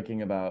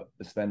 striking about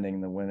the spending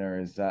in the winter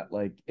is that,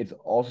 like, it's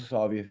also so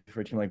obvious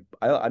for a team like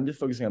I'm just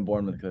focusing on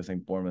Bournemouth because I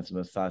think Bournemouth's the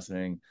most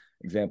fascinating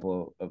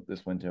example of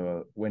this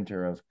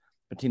winter of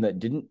a team that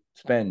didn't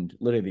spend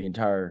literally the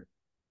entire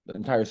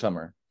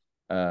summer,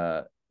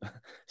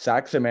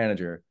 sacks a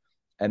manager,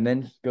 and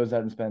then goes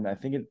out and spend, I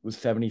think it was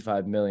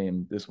 75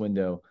 million this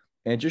window,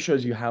 and it just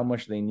shows you how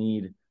much they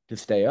need to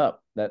stay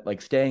up. That,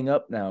 like, staying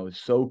up now is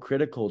so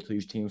critical to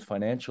these teams'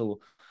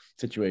 financial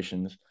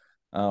situations.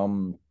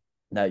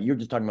 That you're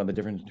just talking about the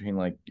difference between,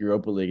 like,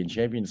 Europa League and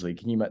Champions League.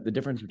 Can you the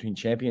difference between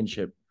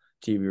Championship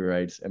TV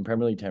rights and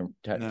Premier League TV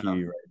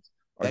rights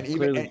are and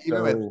clearly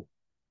even with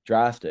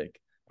drastic.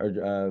 Or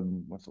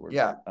what's the word?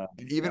 Yeah,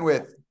 even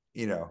with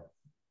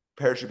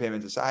parachute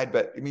payments aside,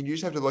 but I mean, you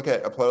just have to look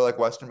at a player like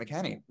Weston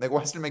McKennie. Like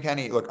Weston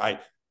McKennie, look,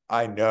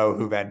 I know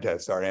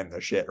Juventus are in the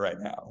shit right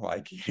now.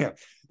 Like,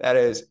 that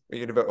is, we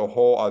could devote a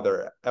whole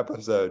other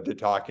episode to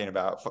talking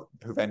about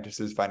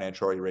Juventus's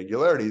financial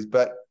irregularities.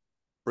 But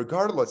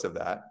regardless of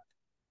that,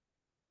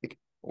 like,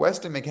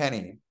 Weston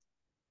McKennie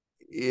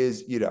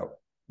is,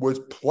 was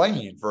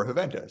playing for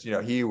Juventus.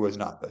 He was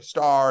not the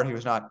star. He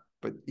was not,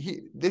 but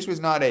this was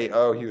not he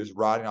was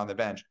rotting on the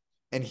bench.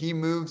 And he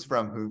moves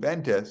from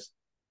Juventus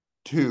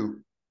to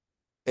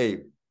a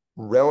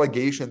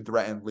relegation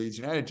threatened Leeds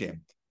United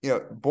team.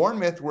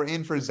 Bournemouth were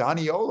in for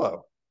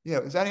Zaniolo.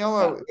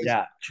 Zaniolo is,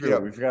 true.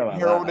 We forgot about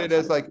heralded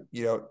as, like,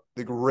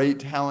 the great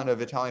talent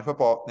of Italian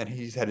football, and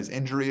he's had his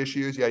injury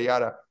issues, yada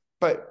yada.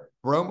 But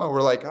Roma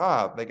were like,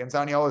 and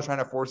Zaniolo is trying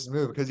to force his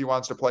move because he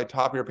wants to play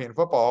top European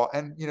football,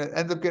 and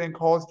ends up getting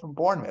calls from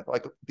Bournemouth.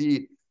 Like,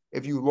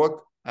 if you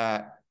look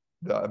at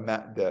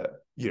the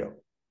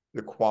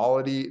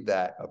quality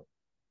that a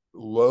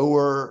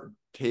lower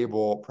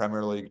table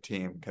Premier League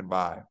team can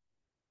buy,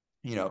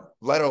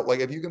 like,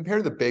 if you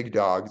compare the big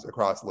dogs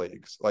across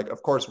leagues, like,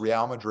 of course,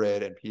 Real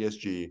Madrid and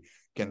PSG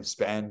can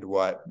spend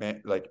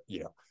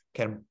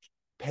can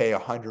pay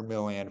 100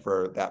 million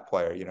for that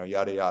player,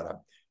 yada yada.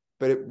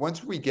 But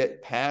once we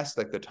get past,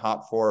 like, the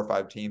top 4 or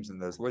 5 teams in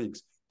those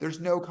leagues, there's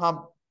no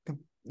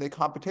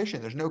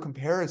competition. There's no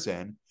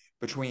comparison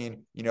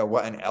between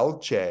what an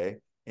Elche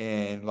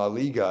in La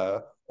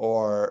Liga,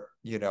 or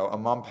a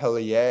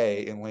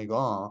Montpellier in Ligue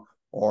 1,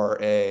 or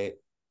a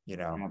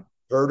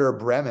Werder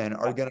Bremen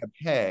are going to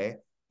pay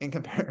in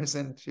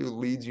comparison to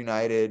Leeds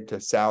United,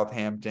 to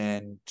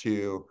Southampton,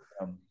 to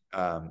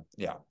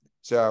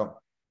So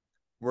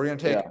we're going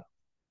to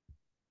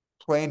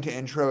play into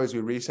intro as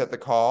we reset the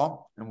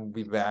call, and we'll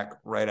be back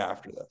right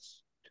after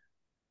this.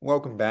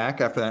 Welcome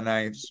back after that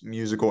nice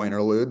musical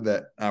interlude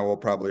that I will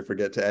probably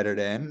forget to edit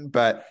in,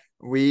 but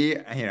we,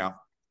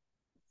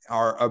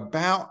 are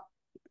about,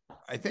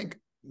 I think,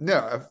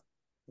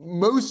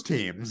 most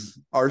teams,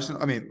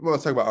 Arsenal,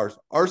 let's talk about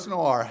Arsenal.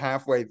 Arsenal are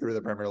halfway through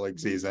the Premier League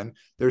season.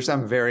 There's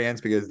some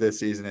variance because this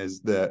season is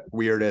the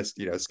weirdest,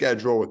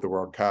 schedule with the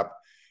World Cup,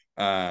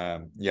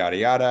 yada,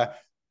 yada.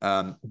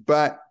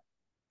 But,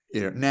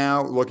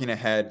 now looking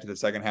ahead to the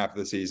second half of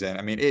the season,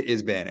 it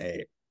has been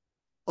a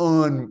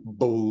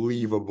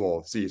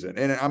unbelievable season.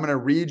 And I'm going to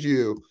read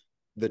you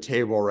the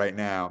table right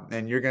now,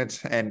 and we're going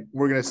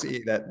to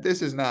see that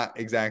this is not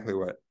exactly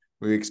what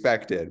we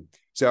expected.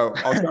 So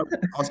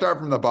I'll start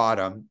from the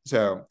bottom.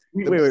 So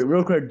wait,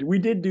 real quick. We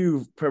did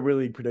do Premier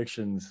League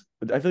predictions.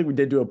 I feel like we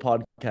did do a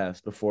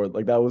podcast before.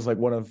 Like, that was like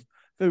one of, I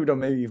think we've done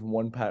maybe even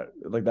one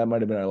like that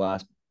might have been our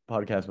last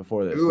podcast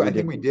before this. I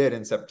think we did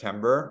in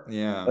September.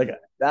 Yeah. Like,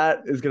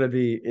 that is gonna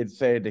be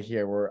insane to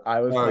hear. Where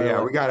I was,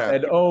 we gotta,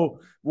 and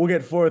we'll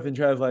get fourth, and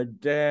Travis like,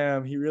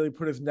 damn, he really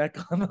put his neck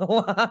on the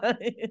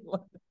line.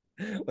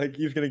 Like,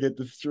 he's gonna get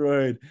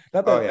destroyed.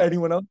 Not that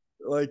anyone else.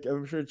 Like,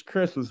 I'm sure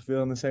Chris was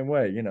feeling the same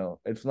way.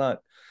 It's not.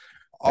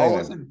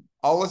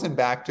 I'll listen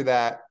back to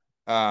that,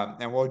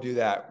 and we'll do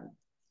that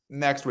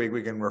next week.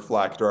 We can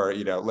reflect, or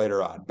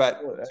later on.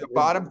 But so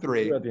bottom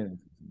three.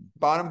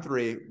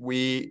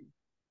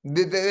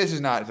 This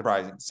is not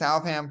surprising.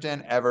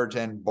 Southampton,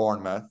 Everton,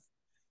 Bournemouth.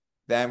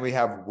 Then we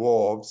have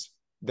Wolves.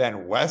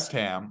 Then West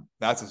Ham.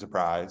 That's a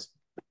surprise.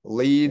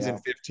 Leeds in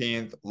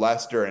 15th.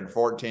 Leicester in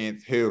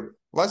 14th. Who?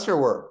 Leicester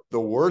were the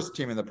worst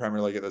team in the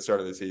Premier League at the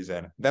start of the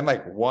season. Then,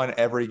 like, won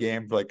every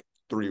game for like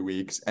 3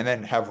 weeks, and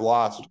then have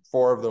lost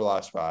 4 of their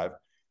last 5.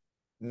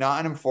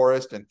 Nottingham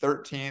Forest in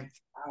 13th.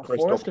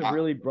 Forest have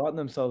really brought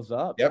themselves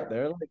up. Yep.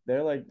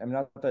 They're like,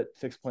 not that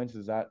 6 points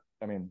is that.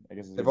 I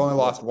guess they've only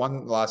lost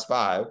 1 the last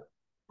 5.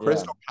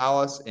 Crystal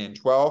Palace in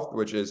 12th,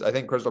 which is, I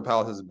think Crystal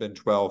Palace has been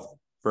 12th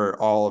for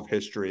all of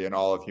history and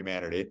all of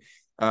humanity.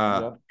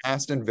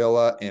 Aston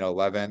Villa in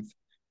 11th.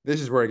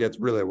 This is where it gets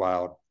really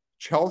wild.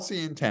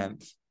 Chelsea in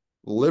 10th,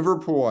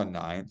 Liverpool in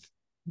 9th,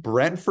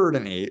 Brentford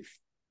in 8th,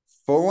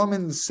 Fulham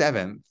in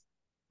 7th,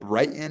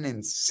 Brighton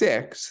in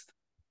 6th,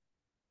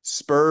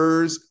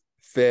 Spurs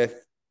 5th,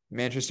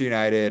 Manchester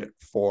United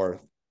 4th,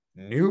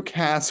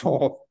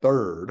 Newcastle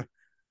 3rd,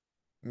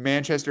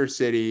 Manchester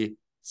City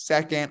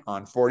 2nd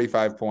on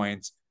 45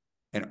 points,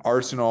 and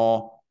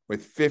Arsenal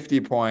with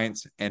 50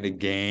 points and a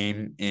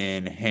game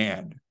in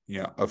hand.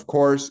 Of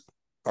course,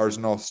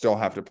 Arsenal still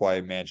have to play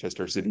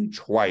Manchester City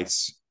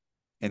twice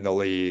in the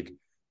league.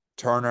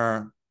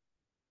 Turner,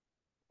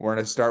 we're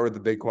going to start with the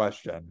big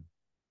question.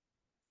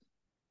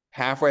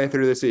 Halfway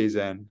through the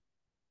season,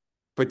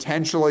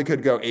 potentially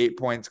could go 8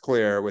 points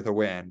clear with a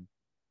win.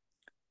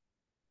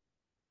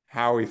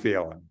 How are we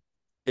feeling?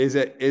 Is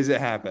it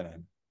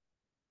happening?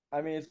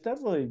 I mean, it's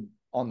definitely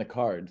on the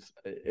cards.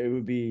 It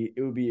would be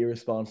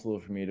irresponsible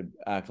for me to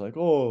act like,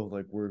 oh,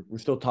 like we're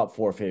still top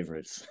 4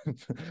 favorites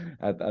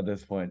at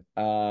this point.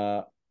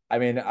 I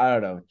mean, I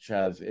don't know,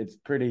 Chaz. It's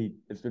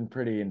been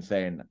pretty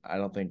insane. I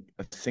don't think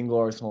a single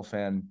Arsenal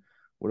fan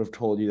would have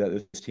told you that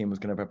this team was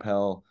going to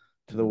propel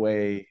to the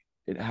way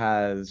it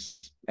has.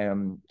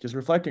 And just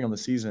reflecting on the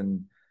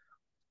season,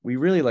 we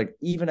really, like,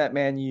 even at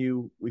Man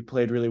U, we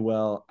played really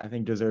well. I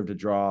think deserved a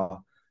draw.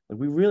 Like,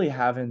 we really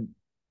haven't.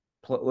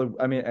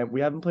 I mean, we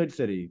haven't played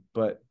City,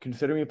 but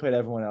considering we played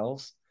everyone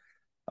else,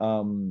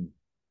 um,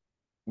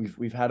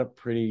 we've had a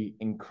pretty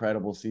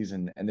incredible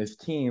season, and this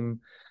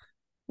team,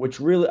 which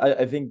really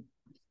I think,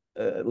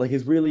 like,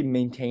 has really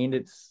maintained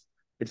it's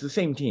the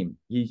same team.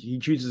 He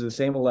chooses the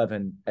same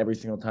 11 every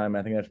single time.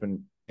 I think that's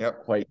been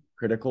quite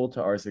critical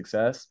to our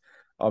success.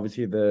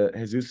 Obviously, the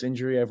Jesus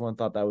injury, everyone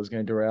thought that was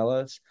going to derail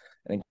us,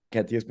 and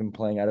Nketiah has been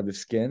playing out of his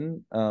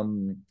skin.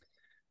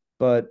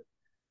 But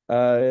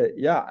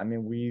yeah, I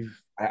mean,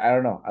 I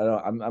don't know.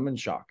 I'm in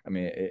shock. I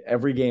mean,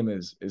 every game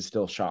is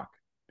still shock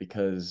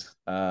because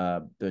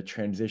the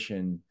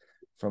transition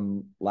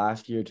from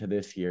last year to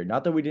this year,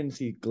 not that we didn't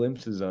see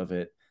glimpses of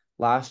it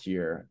last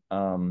year,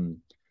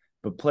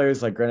 but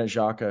players like Granit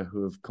Xhaka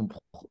who have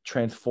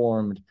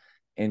transformed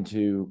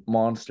into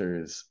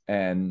monsters,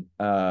 and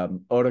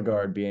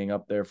Odegaard being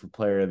up there for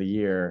player of the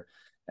year,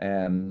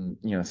 and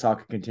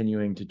Saka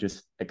continuing to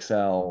just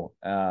excel.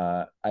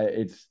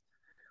 It's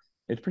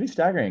pretty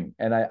staggering.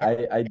 And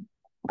I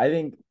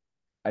think,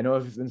 I know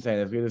if it's insane,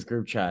 if we have this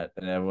group chat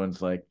and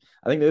everyone's like,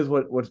 I think this is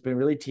what's been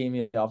really teeing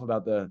me off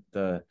about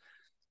the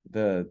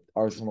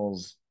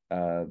Arsenal's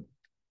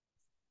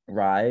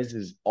rise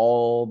is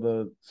all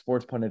the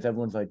sports pundits.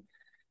 Everyone's like,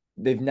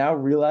 they've now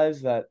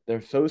realized that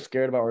they're so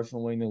scared about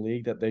Arsenal winning the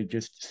league that they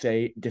just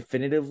say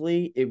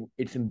definitively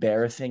it's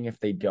embarrassing if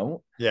they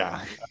don't.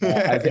 Yeah.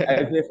 As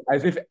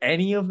if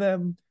any of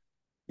them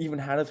even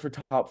had us for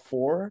top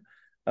 4.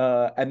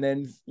 And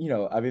then,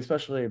 I mean,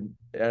 especially,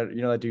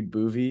 that dude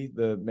Boovy,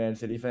 the Man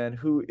City fan,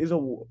 who is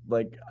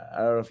like, I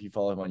don't know if you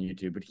follow him on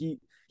YouTube, but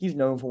he's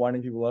known for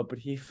winding people up, but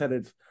he said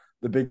it's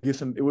the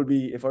biggest, it would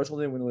be, if Arsenal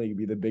didn't win the league, it'd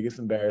be the biggest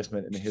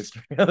embarrassment in the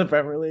history of the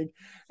Premier League.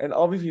 And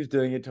obviously he's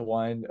doing it to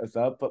wind us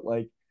up, but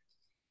like,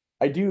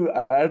 I don't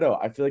know.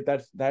 I feel like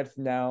that's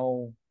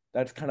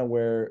kind of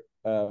where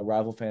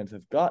rival fans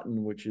have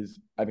gotten, which is,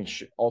 I mean,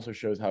 also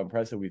shows how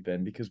impressive we've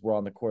been because we're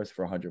on the course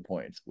for 100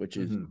 points, which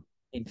is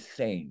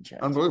insane,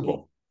 Chad.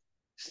 Unbelievable.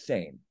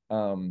 Insane.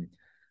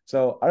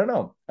 So I don't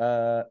know.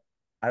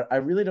 I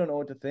really don't know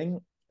what to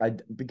think.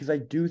 Because I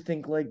do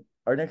think, like,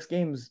 our next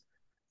game's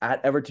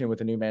at Everton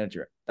with a new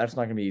manager. That's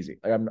not gonna be easy.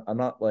 Like, I'm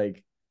not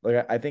like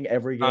I think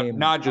every game,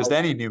 not just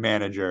any new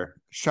manager.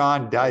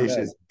 Sean Dyche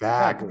is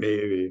back,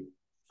 baby.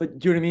 But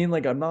do you know what I mean?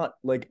 Like, I'm not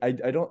like I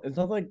don't. It's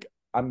not like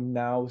I'm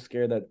now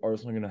scared that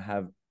Arsenal are gonna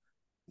have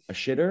a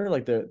shitter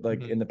like the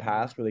in the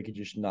past where they could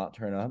just not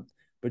turn up,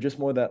 but just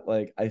more that,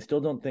 like, I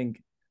still don't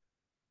think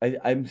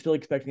I'm still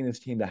expecting this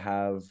team to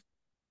have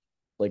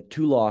like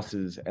 2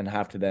 losses and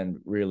have to then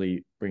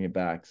really bring it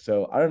back.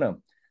 So I don't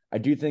know. I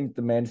do think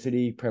the Man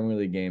City Premier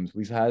League games,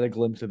 we've had a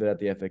glimpse of it at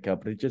the FA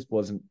Cup, but it just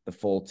wasn't the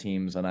full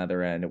teams on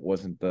either end. It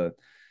wasn't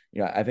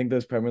I think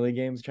those Premier League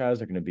games,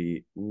 Chaz, are going to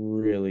be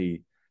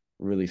really,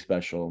 really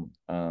special.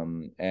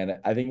 And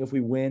I think if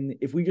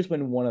we just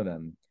win one of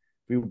them,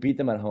 if we beat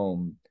them at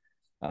home,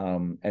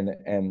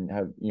 and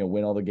have,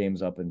 win all the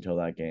games up until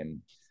that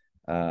game,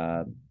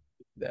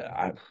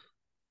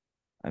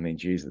 I mean,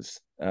 Jesus,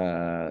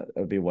 it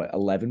would be what,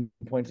 11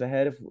 points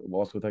ahead if we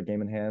lost with our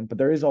game in hand. But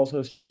there is also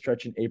a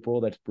stretch in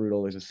April that's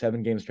brutal. There's a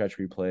 7-game stretch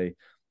we play.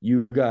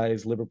 You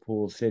guys,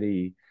 Liverpool,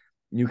 City,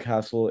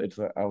 Newcastle.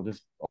 I'll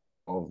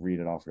read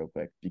it off real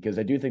quick because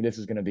I do think this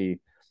is going to be,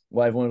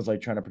 well, everyone's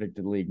like trying to predict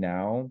the league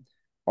now.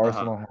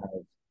 Arsenal have,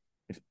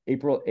 it's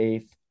April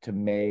 8th to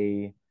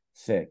May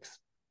 6th.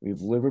 We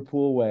have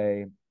Liverpool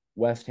away,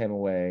 West Ham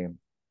away,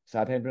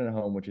 Southampton at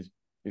home, which is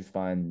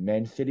fine.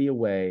 Man City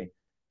away,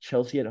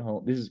 Chelsea at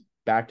home. This is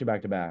back to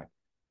back to back.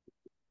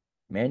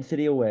 Man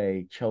City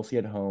away, Chelsea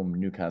at home,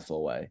 Newcastle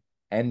away,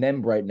 and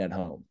then Brighton at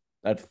home.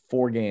 That's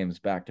 4 games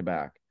back to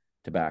back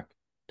to back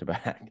to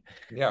back.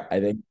 Yeah, I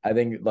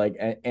think like,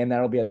 and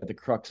that'll be at the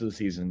crux of the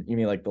season. You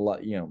mean like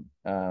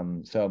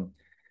so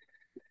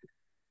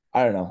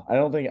I don't know.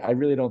 I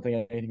really don't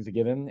think anything's a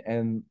given.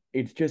 And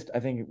it's just, I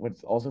think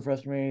what's also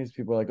frustrating me is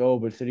people are like, oh,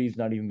 but City's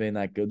not even been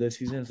that good this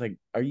season. It's like,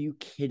 are you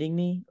kidding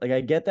me? Like,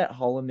 I get that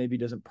Holland maybe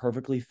doesn't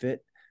perfectly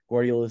fit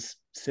Guardiola's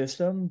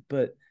system,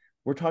 but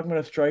we're talking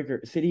about a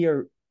striker,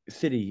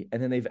 City,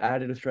 and then they've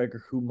added a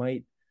striker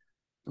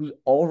who's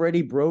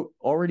already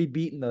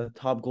beaten the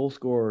top goal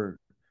scorer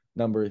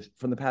numbers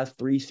from the past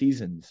 3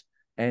 seasons,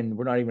 and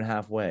we're not even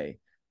halfway.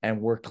 And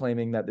we're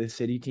claiming that this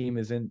City team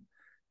isn't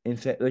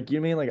insane. Like, you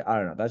know what I mean? Like, I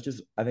don't know. That's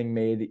just, I think,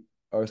 made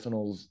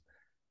Arsenal's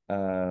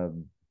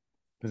um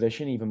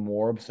position even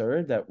more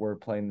absurd, that we're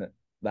playing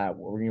that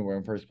we're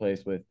in first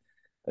place with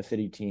a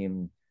City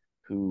team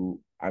who,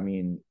 I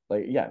mean,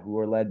 like, yeah, who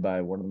are led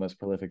by one of the most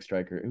prolific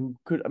striker who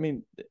could, I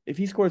mean, if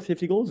he scores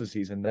 50 goals this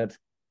season,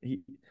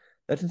 he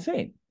that's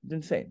insane. It's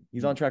insane.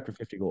 He's on track for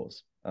 50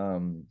 goals.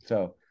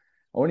 So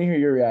I want to hear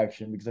your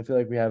reaction, because I feel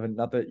like we haven't,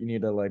 not that you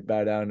need to like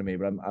bow down to me,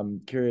 but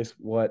I'm curious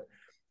what,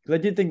 because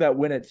I did think that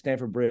win at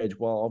Stamford Bridge,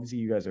 well, obviously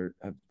you guys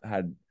have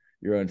had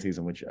your own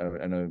season, which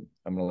I know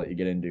I'm gonna let you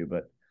get into,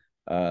 but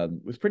it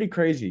was pretty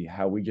crazy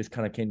how we just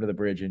kind of came to the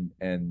bridge,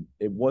 and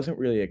it wasn't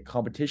really a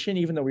competition,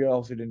 even though we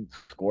also didn't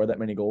score that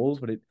many goals.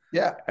 But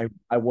Yeah.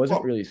 I wasn't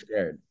Well, really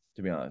scared,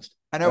 to be honest.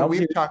 I And know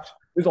obviously, we've talked.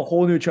 there's a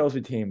whole new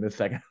Chelsea team this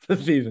second of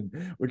the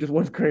season, which is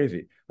what's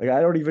crazy. Like, I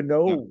don't even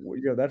know,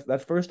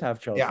 that's first half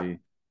Yeah. Chelsea.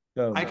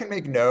 I So can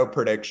make no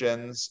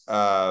predictions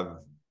of,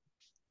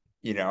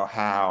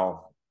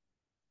 how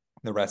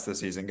the rest of the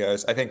season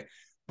goes. I think,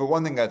 but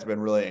one thing that's been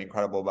really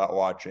incredible about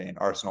watching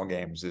Arsenal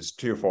games is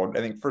twofold.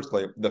 I think,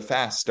 firstly, the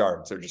fast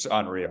starts are just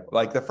unreal.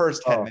 Like the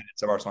first 10 oh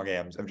minutes of Arsenal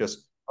games have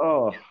just,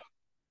 oh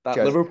that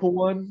just Liverpool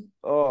one,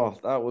 oh,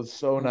 that was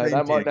so nice.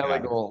 That Martinelli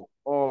ridiculous. goal.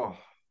 Oh,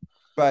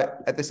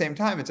 But at the same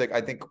time, it's like,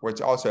 I think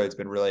what's also, it's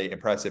been really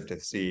impressive to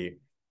see,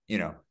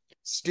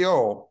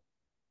 still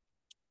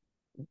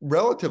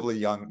relatively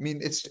young. I mean,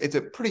 it's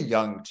a pretty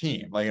young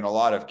team, like in a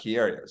lot of key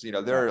areas.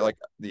 yeah. They're like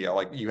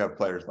like you have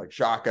players like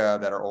Xhaka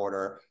that are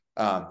older,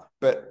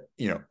 but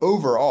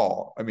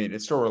overall, I mean,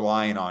 it's still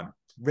relying on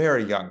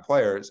very young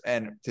players,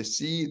 and to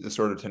see the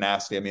sort of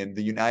tenacity. I mean,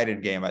 the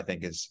United game, I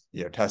think, is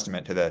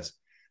testament to this.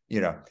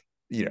 You know,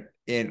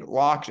 in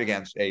locked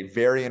against a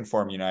very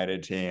informed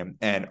United team,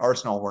 and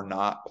Arsenal were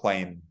not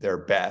playing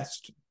their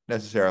best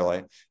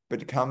necessarily, but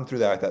to come through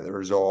that the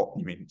result,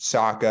 I mean,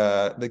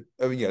 Saka,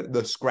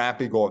 the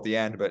scrappy goal at the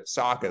end, but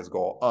Saka's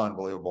goal,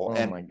 unbelievable. Oh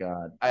And my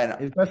God. and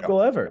His best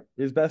goal ever.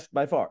 His best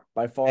by far.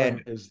 By far,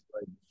 and is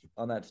like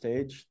on that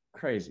stage.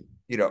 Crazy.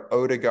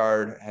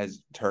 Odegaard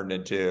has turned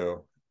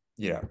into,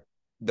 you know,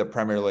 the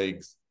Premier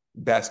League's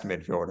best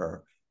midfielder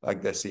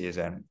like this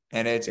season.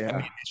 And I mean, Yeah.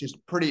 it's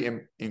just pretty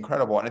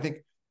incredible. And I think,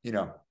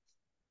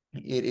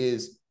 it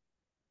is,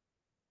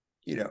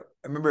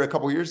 I remember a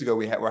couple of years ago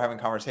we're having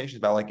conversations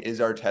about, like, is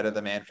Arteta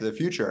the man for the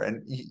future?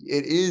 And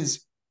it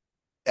is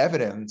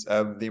evidence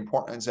of the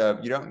importance of,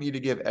 you don't need to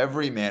give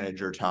every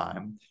manager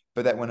time,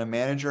 but that when a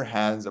manager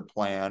has a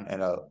plan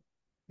and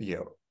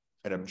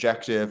an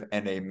objective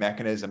and a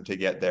mechanism to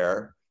get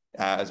there,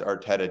 as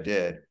Arteta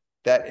did,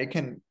 that it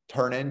can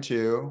turn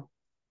into,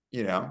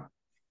 you know,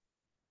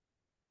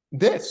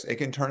 it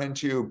can turn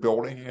into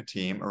building a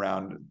team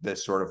around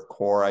this sort of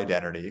core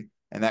identity.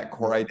 And that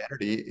core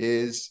identity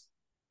is,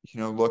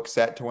 look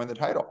set to win the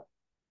title.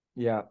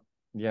 Yeah.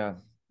 Yeah.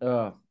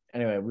 Uh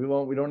Anyway,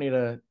 we don't need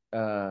to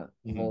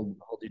Mm-hmm.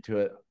 hold you to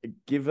it.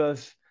 Give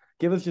us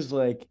just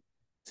like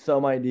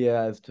some idea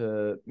as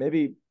to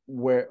maybe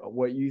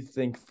what you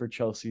think for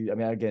Chelsea. I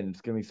mean, again,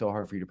 it's gonna be so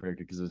hard for you to predict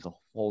because it's a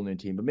whole new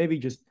team, but maybe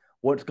just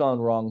what's gone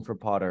wrong for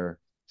Potter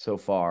so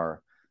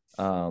far.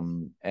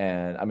 And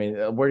I mean,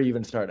 where do you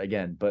even start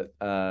again? But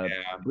Yeah.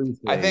 I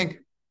briefly, think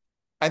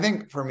I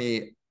think for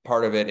me,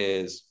 part of it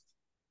is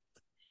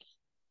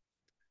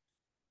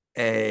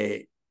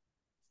a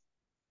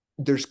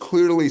there's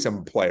clearly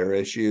some player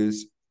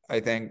issues, I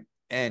think,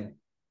 and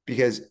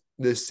because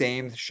the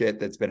same shit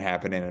that's been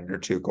happening under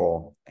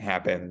Tuchel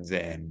happens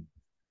in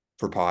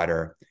for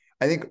Potter.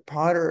 I think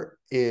Potter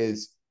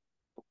is.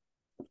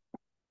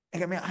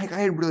 I mean,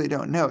 I really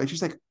don't know. It's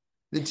just like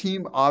the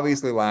team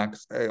obviously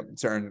lacks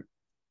certain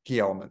key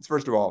elements.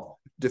 First of all,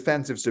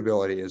 defensive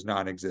stability is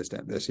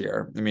non-existent this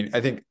year. I mean,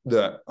 I think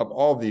of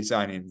all of these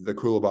signings, the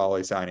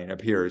Koulibaly signing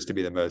appears to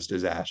be the most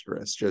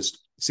disastrous.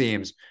 Just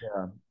seems.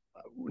 yeah,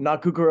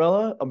 not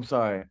Cucurella. I'm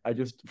sorry. I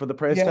just, for the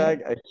price Yeah,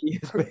 tag, he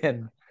has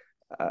been.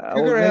 Well,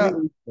 maybe Cucurella.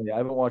 recently. I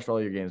haven't watched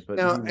all your games, but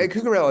No, he was.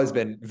 Cucurella has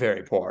been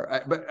very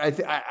poor. But I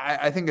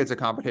think it's a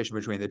competition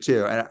between the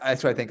two, and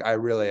that's why I think I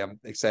really am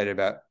excited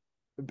about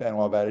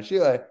Benoit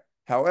Badiashile.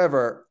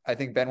 However, I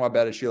think Benoit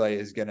Badiashile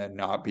is going to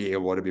not be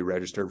able to be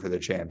registered for the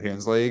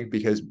Champions League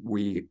because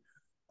we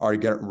are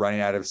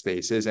running out of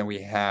spaces, and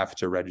we have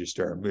to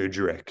register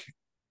Mudryk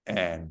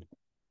and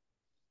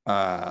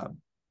uh,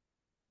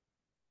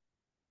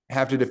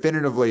 have to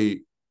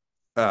definitively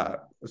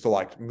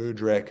select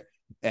Mudryk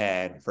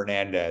and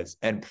Fernandez,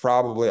 and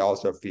probably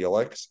also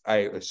Felix. I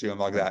assume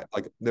like that.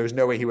 Like, there's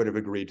no way he would have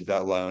agreed to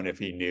that loan if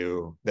he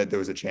knew that there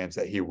was a chance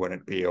that he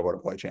wouldn't be able to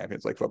play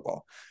Champions League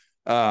football.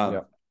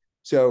 Yeah.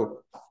 So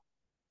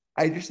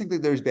I just think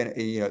that there's been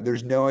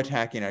there's no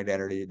attacking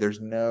identity.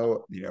 There's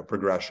no,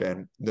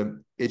 progression.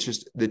 It's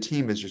just the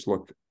team has just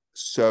looked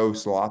so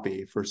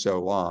sloppy for so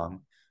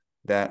long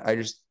that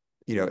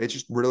it's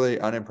just really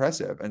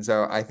unimpressive. And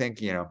so I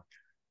think,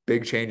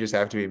 big changes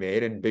have to be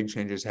made and big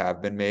changes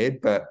have been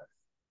made, but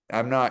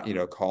I'm not,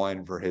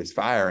 calling for his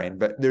firing,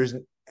 but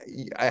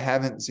I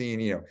haven't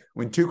seen,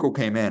 when Tuchel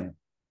came in,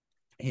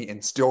 he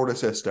instilled a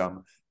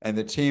system and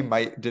the team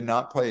did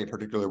not play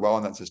particularly well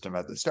in that system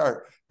at the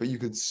start, but you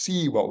could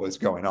see what was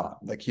going on.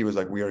 Like he was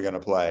like, we are going to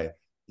play,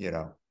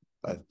 a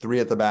three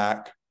at the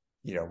back.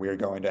 We are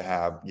going to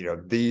have,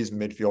 these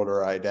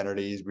midfielder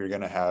identities. We're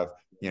going to have,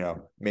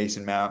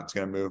 Mason Mount's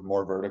going to move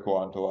more vertical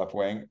onto left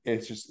wing.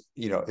 It's just,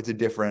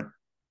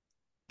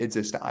 it's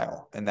a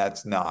style, and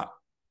that's not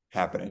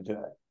happening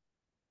today.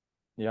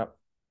 Yep.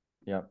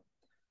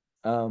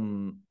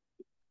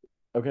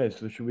 Okay,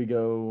 so should we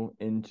go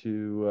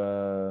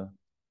into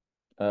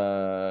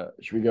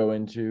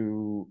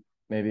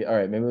maybe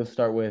let's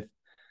start with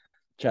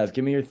Chaz,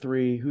 give me your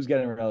three. Who's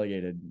getting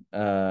relegated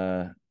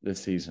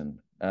this season?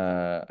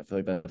 I feel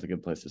like that's a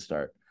good place to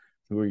start.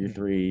 Who are your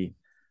three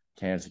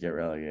candidates to get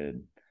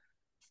relegated?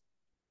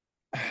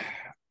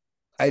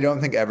 I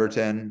don't think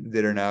Everton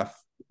did enough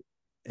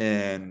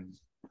in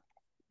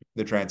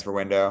the transfer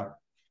window.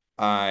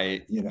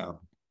 I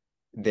know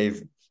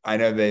they've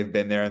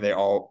been there and they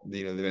all,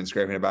 they've been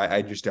scraping it by.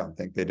 I just don't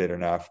think they did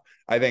enough.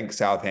 I think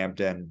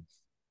Southampton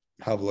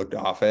have looked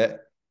off it.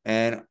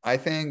 And I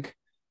think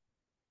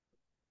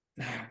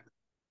I'm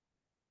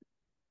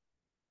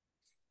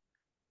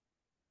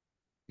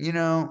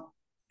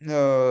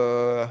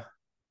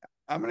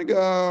going to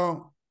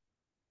go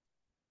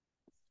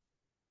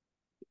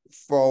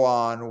full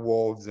on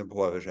Wolves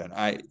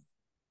implosion.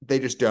 They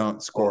just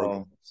don't score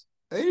goals.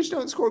 They just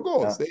don't score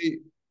goals.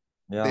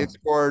 They've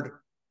scored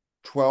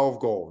 12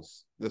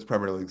 goals this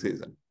Premier League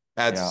season.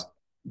 That's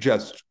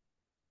just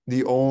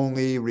the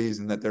only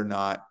reason that they're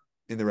not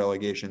in the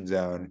relegation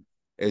zone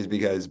is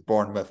because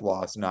Bournemouth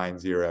lost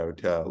 9-0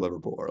 to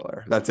Liverpool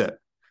earlier. That's it.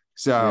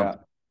 So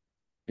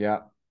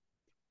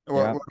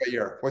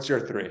what's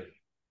your three?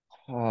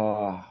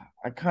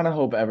 I kind of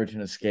hope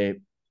Everton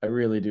escape. I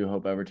really do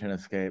hope Everton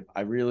escape.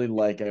 I really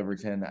like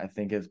Everton. I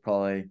think it's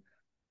probably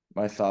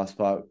my soft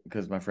spot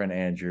because my friend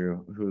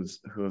Andrew, who's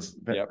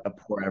been a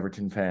poor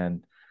Everton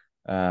fan,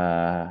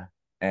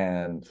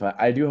 and so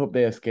I do hope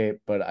they escape.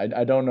 But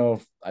I don't know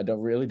if I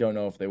don't really don't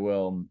know if they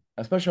will.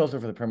 Especially also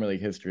for the Premier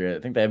League history. I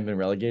think they haven't been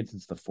relegated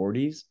since the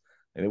 40s.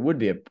 And it would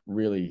be a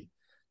really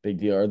big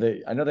deal.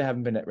 I know they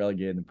haven't been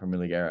relegated in the Premier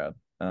League era.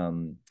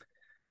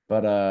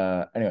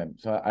 But anyway,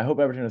 so I hope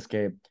Everton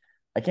escape.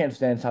 I can't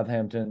stand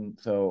Southampton,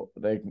 so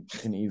they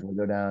can easily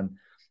go down.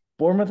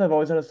 Bournemouth, I've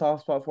always had a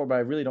soft spot for, but I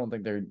really don't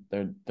think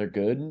they're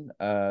good.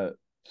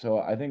 So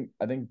I think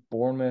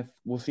Bournemouth.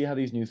 We'll see how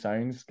these new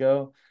signings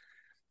go.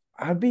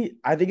 I think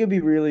it'd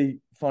be really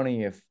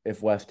funny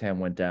if West Ham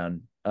went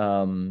down.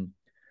 I'm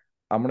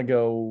gonna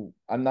go.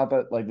 I'm not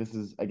that like this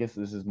is. I guess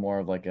this is more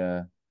of like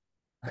a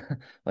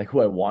like who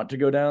I want to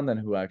go down than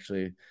who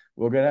actually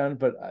will go down.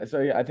 But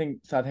so yeah, I think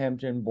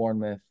Southampton,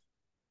 Bournemouth,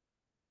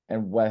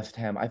 and West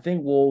Ham. I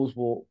think Wolves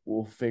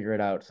will figure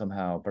it out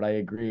somehow. But I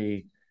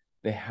agree,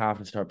 they have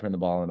to start putting the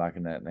ball in the back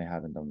of the net, and they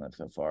haven't done that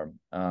so far.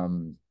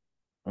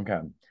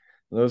 Okay,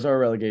 those are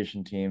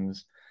relegation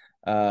teams.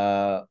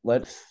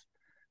 Let's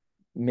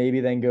maybe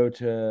then go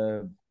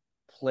to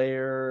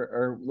player,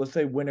 or let's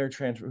say winner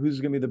transfer.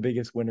 Who's going to be the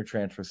biggest winner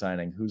transfer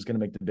signing? Who's going to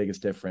make the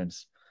biggest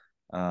difference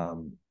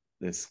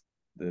this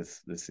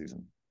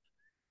season?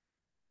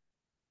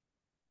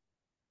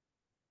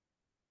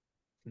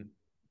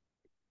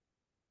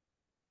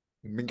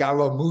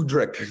 Migalo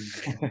Mudryk.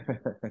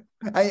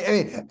 I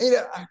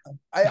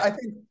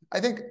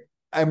think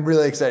I'm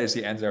really excited to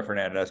see Enzo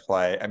Fernandez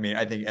play. I mean,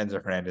 I think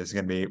Enzo Fernandez is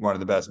going to be one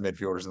of the best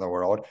midfielders in the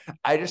world.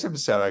 I just am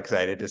so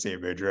excited to see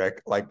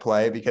Mudryk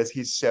play because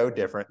he's so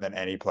different than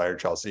any player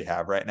Chelsea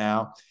have right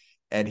now,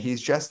 and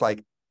he's just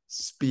like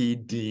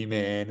speed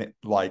demon,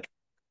 like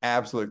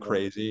absolute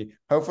crazy.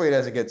 Hopefully, he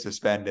doesn't get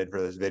suspended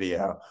for this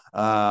video.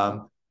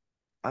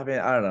 I mean,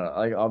 I don't know.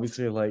 Like,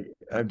 obviously, like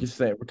I'm just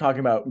saying, we're talking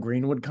about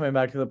Greenwood coming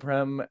back to the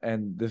Prem,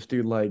 and this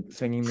dude like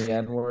singing the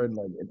N-word.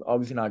 Like, it's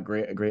obviously not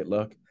a great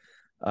look.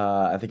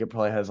 I think it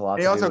probably has a lot.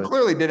 He also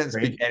clearly didn't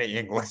speak any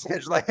English.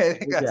 Like, I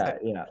think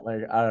that's yeah.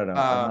 Like, I don't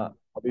know.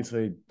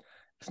 Obviously,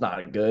 it's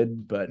not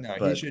good, but no,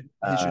 but, he should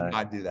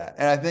not do that.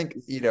 And I think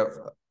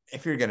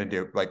if you're gonna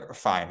do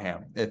fine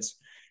him, it's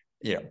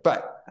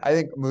But I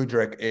think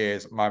Mudryk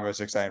is my most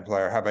exciting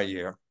player. How about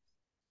you?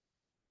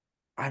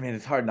 I mean,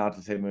 it's hard not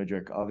to say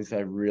Mudryk. Obviously,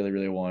 I really,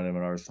 really wanted him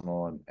at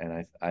Arsenal,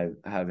 and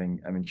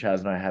Chaz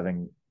and I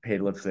having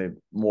paid, let's say,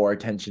 more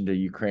attention to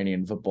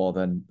Ukrainian football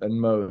than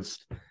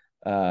most.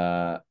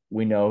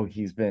 We know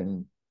he's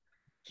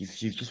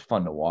just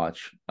fun to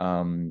watch.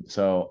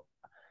 So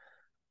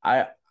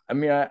I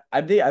mean, I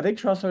think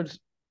Trossard's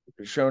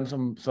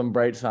shown some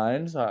bright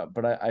signs,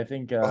 but I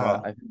think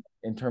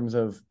in terms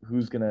of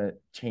who's gonna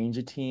change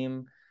a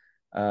team,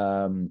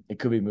 It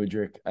could be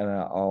Mudryk, and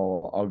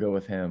I'll go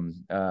with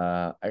him.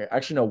 I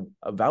actually know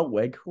about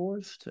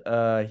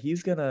Weghorst.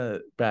 He's gonna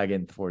bag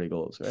in 40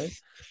 goals, right?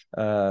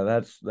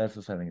 That's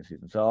the signing of the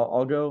season. So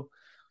I'll go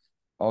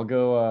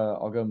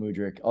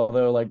Mudryk.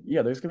 Although, like,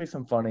 yeah, there's gonna be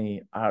some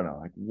funny. I don't know,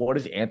 like, what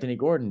is Anthony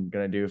Gordon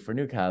gonna do for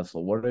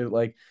Newcastle? What is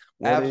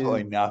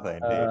Absolutely nothing,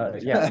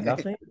 dude. yeah,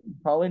 nothing.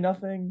 Probably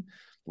nothing.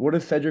 What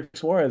is Cedric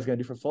Suarez gonna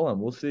do for Fulham?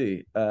 We'll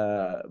see.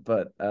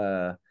 But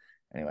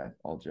anyway,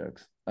 all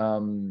jokes.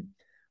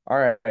 All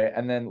right,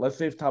 and then let's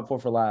save top four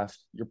for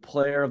last. Your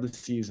player of the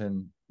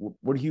season.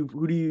 Who do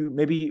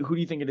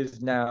you think it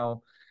is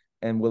now,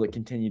 and will it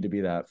continue to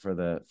be that for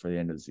the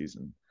end of the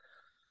season?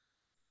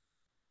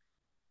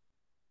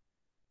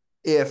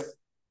 If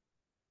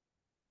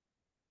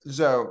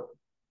so,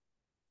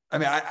 I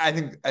mean, I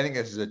think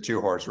this is a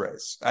two-horse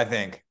race. I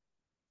think,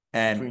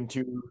 and Between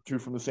two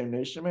from the same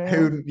nation,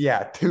 man.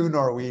 two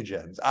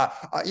Norwegians.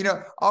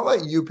 I'll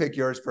let you pick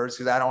yours first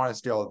because I don't want to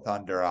steal the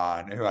thunder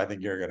on who I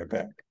think you're gonna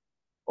pick.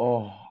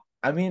 Oh,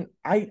 I mean,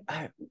 I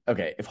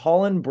okay. If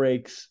Holland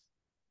breaks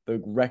the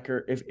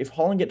record, if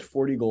Holland gets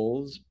 40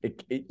 goals,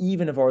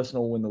 even if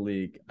Arsenal win the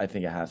league, I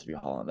think it has to be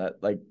Holland.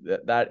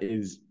 That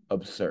is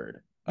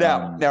absurd.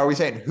 Now, are we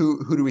saying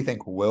who do we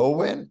think will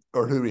win,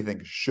 or who do we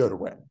think should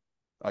win?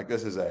 Like,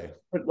 this is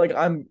but like,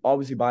 I'm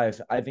obviously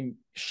biased. I think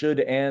should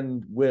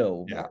and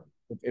will. Yeah.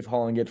 If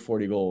Holland gets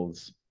 40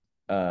 goals,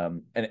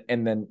 and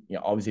then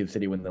obviously if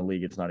City win the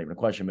league, it's not even a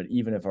question. But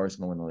even if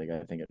Arsenal win the league,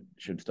 I think it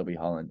should still be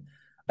Holland.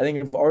 I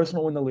think if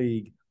Arsenal win the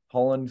league,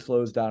 Holland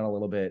slows down a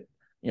little bit,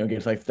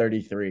 gets like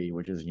 33,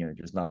 which is,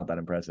 just not that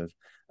impressive.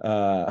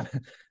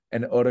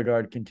 And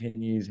Odegaard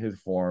continues his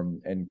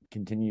form and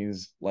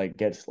continues, like,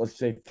 gets, let's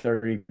say,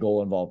 30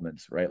 goal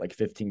involvements, right? Like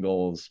 15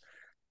 goals,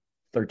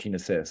 13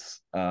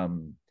 assists. I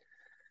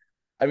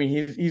mean,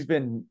 he's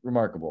been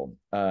remarkable.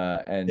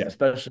 And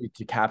especially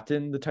to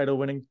captain the title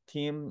winning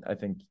team, I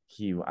think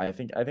he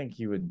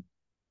would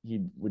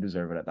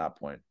deserve it at that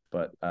point.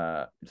 But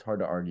it's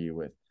hard to argue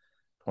with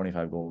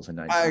 25 goals in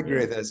 19 I agree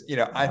games. with this.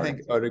 I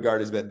think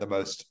Odegaard has been the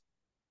most,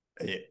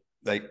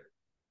 like,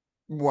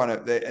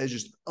 it's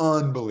just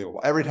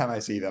unbelievable. Every time I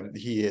see them,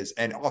 he is.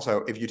 And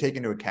also, if you take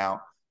into account,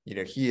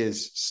 he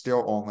is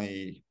still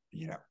only,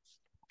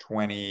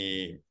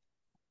 25,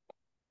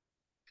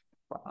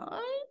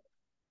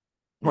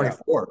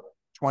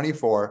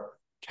 24,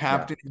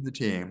 captaining the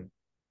team,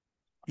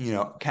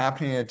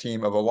 captaining a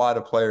team of a lot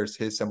of players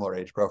his similar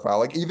age profile.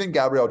 Like, even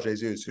Gabriel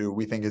Jesus, who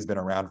we think has been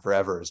around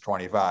forever, is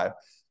 25.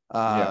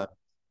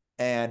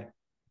 And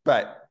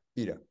there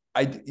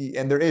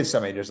is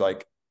somebody just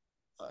like,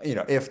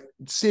 if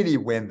City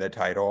win the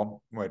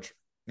title, which,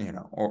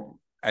 or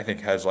I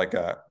think has like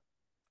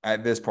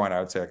at this point,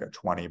 I would say like a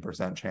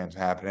 20% chance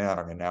of happening. I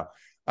don't even know.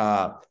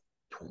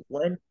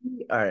 20.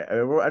 All right. I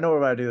know we're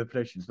about to do the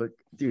predictions, but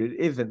dude, it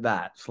isn't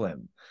that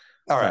slim.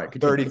 All right.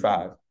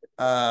 35.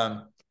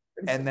 And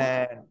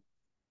then,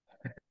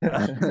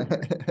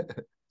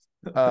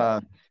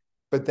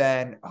 but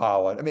then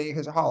Holland. I mean,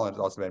 because Holland's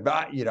also been,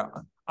 but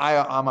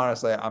I'm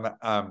honestly, I'm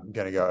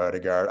gonna go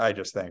Odegaard. I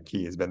just think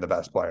he has been the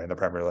best player in the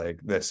Premier League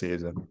this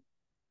season.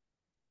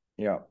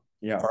 Yeah.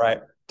 All right,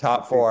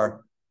 top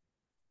four.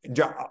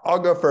 I'll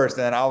go first,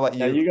 and then I'll let you.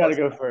 Yeah, you got to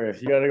go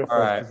first. You got to go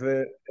first.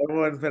 Right.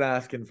 Everyone's been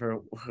asking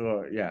for.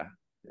 Yeah.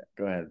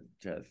 Go ahead,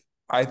 Jez.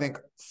 I think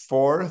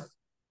fourth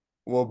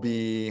will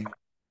be.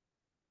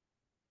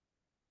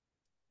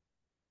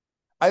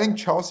 I think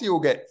Chelsea will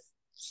get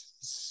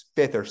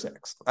fifth or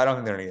sixth. I don't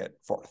think they're going to get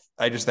fourth.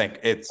 I just think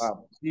it's.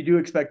 Wow. You do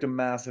expect a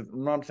massive.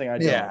 I'm not saying I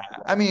don't. Yeah,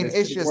 I mean,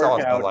 it's just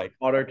also like in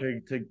order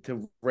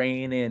to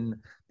rein in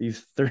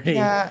these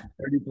 30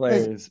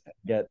 players.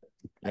 Get.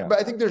 Yeah. But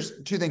I think there's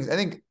two things. I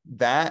think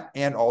that,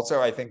 and also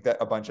I think that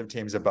a bunch of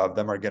teams above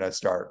them are going to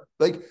start,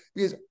 like,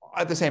 because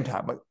at the same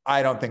time, like,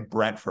 I don't think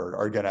Brentford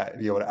are going to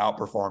be able to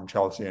outperform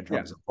Chelsea in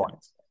terms of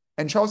points.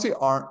 And Chelsea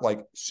aren't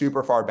like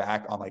super far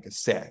back on like a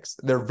sixth.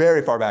 They're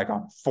very far back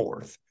on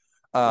fourth.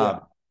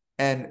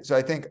 And so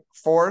I think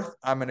fourth,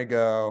 I'm going to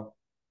go.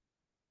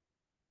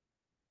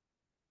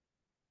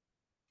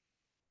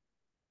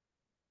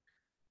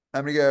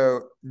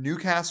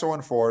 Newcastle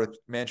in fourth,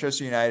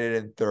 Manchester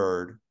United in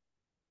third.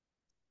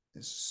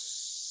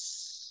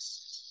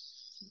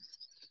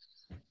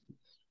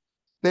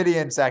 City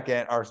in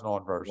second, Arsenal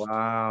in first.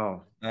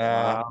 Wow.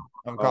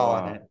 I'm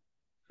calling it.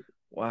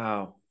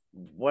 Wow.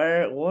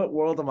 What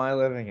world am I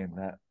living in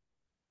that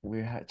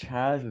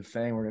Chaz is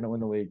saying we're gonna win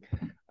the league?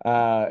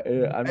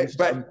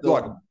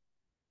 Look,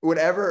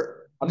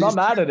 whatever. I'm not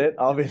mad at it,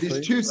 obviously.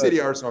 These two City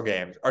Arsenal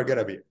games are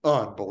gonna be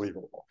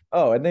unbelievable.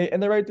 Oh, and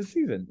they're right this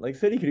season. Like,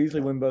 City could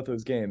easily win both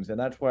those games, and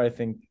that's why I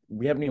think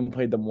we haven't even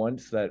played them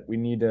once. That we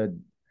need to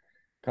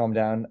calm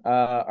down.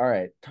 All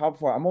right, top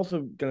four. I'm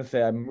also gonna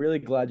say I'm really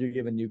glad you're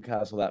giving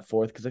Newcastle that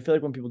fourth, because I feel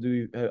like when people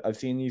do, I've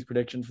seen these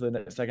predictions for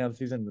the second half of the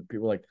season.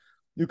 People are like,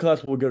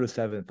 Newcastle will go to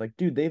seventh. Like,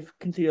 dude, they've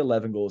conceded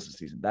 11 goals this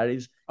season. That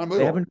is,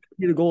 they haven't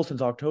conceded a goal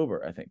since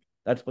October, I think.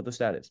 That's what the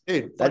stat is.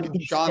 Dude, That is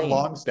fucking Sean insane.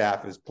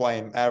 Longstaff is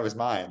playing out of his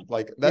mind.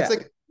 Like that's Yeah.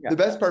 like the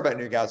best part about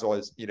Newcastle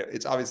is,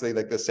 it's obviously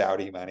like the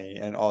Saudi money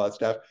and all that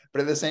stuff,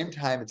 but at the same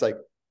time, it's like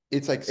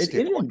It still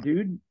isn't,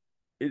 dude.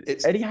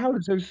 it's Eddie Howe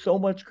deserves so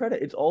much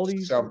credit. It's all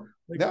these so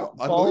like no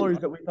ballers unbelievable.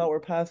 that we thought were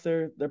past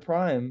their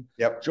prime.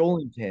 Yep.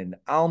 Jolinton,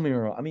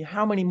 Almiron. I mean,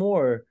 how many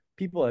more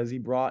people has he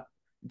brought?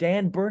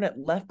 Dan Burnett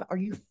left. Are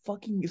you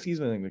fucking excuse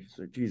my language,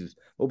 sir? Jesus,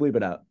 we'll bleep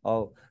it out.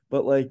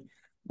 But like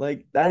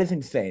that is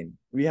insane.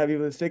 We have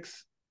even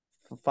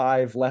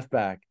 6'5" left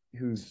back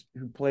who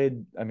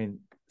played. I mean,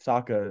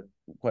 Saka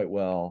quite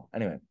well.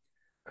 Anyway,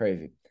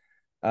 crazy.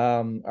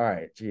 All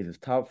right, Jesus,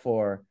 top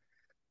four.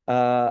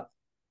 Uh,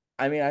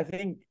 I mean, I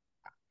think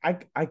I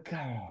I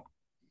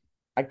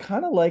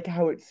kind of like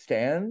how it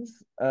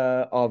stands,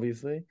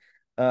 obviously.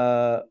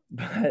 But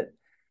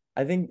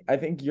I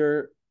think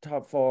your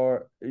top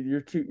four,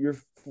 your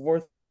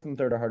fourth and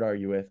third are hard to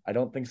argue with. I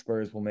don't think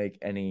Spurs will make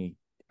any.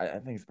 I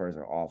think Spurs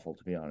are awful,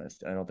 to be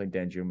honest. I don't think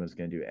Danjuma is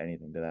going to do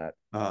anything to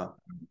that,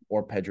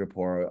 or Pedro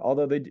Porro.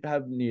 Although they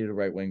have needed a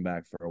right wing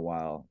back for a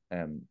while,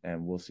 and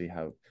we'll see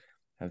how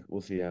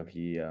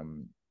he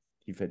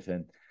fits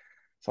in.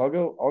 So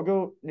I'll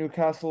go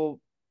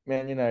Newcastle,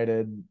 Man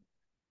United.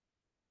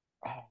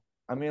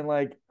 I mean,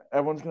 like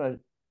everyone's gonna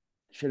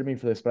shit at me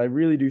for this, but I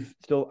really do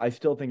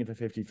still think it's a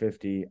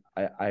 50-50.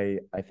 I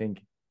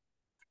think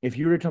if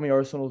you were to tell me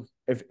Arsenal,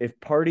 if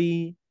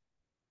Party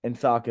and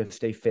Saka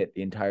stay fit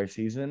the entire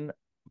season,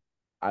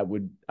 I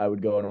would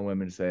go on a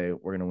limb and say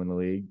we're gonna win the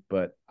league.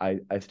 But I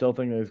still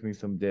think there's gonna be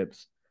some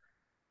dips,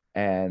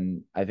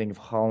 and I think if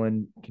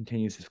Holland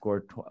continues to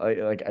score,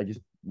 like I just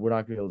we're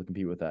not gonna be able to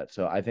compete with that.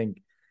 So I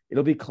think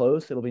it'll be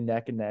close. It'll be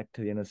neck and neck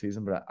to the end of the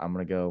season, but I'm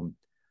gonna go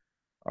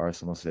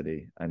Arsenal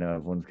City. I know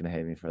everyone's gonna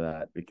hate me for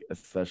that,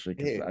 especially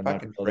because Hey, I'm not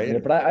fucking building it.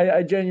 traitor. But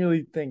I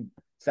genuinely think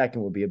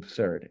second would be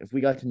absurd. If we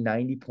got to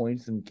 90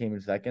 points and came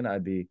in second,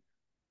 I'd be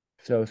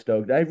so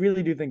stoked. I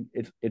really do think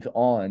it's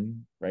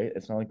on, right?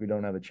 It's not like we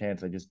don't have a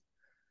chance. I just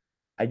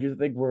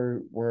think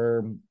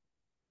we're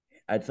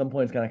at some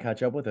point it's gonna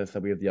catch up with us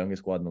that we have the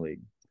youngest squad in the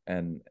league.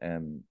 And I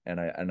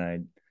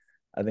think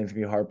it's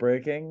gonna be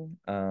heartbreaking.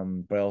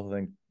 But I also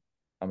think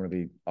I'm gonna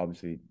be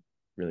obviously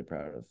really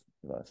proud of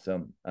us.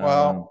 So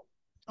Well,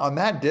 on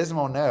that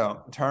dismal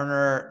note,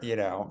 Turner,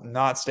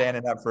 not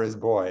standing up for his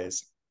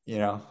boys,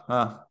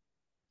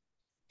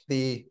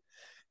 the,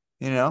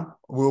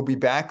 we'll be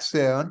back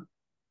soon.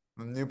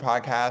 New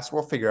podcast.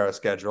 We'll figure out a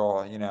schedule.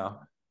 We're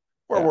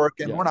yeah,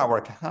 working. yeah. We're not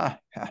working. I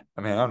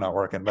mean, I'm not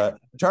working, but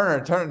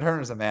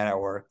Turner's a man at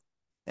work,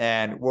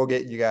 and we'll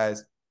get you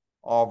guys,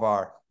 all of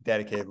our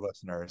dedicated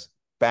listeners,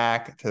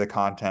 back to the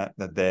content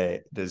that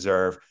they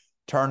deserve.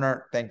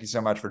 Turner, thank you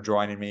so much for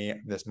joining me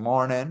this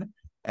morning,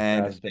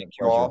 and It's been thank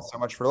a you all pleasure. so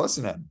much for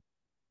listening.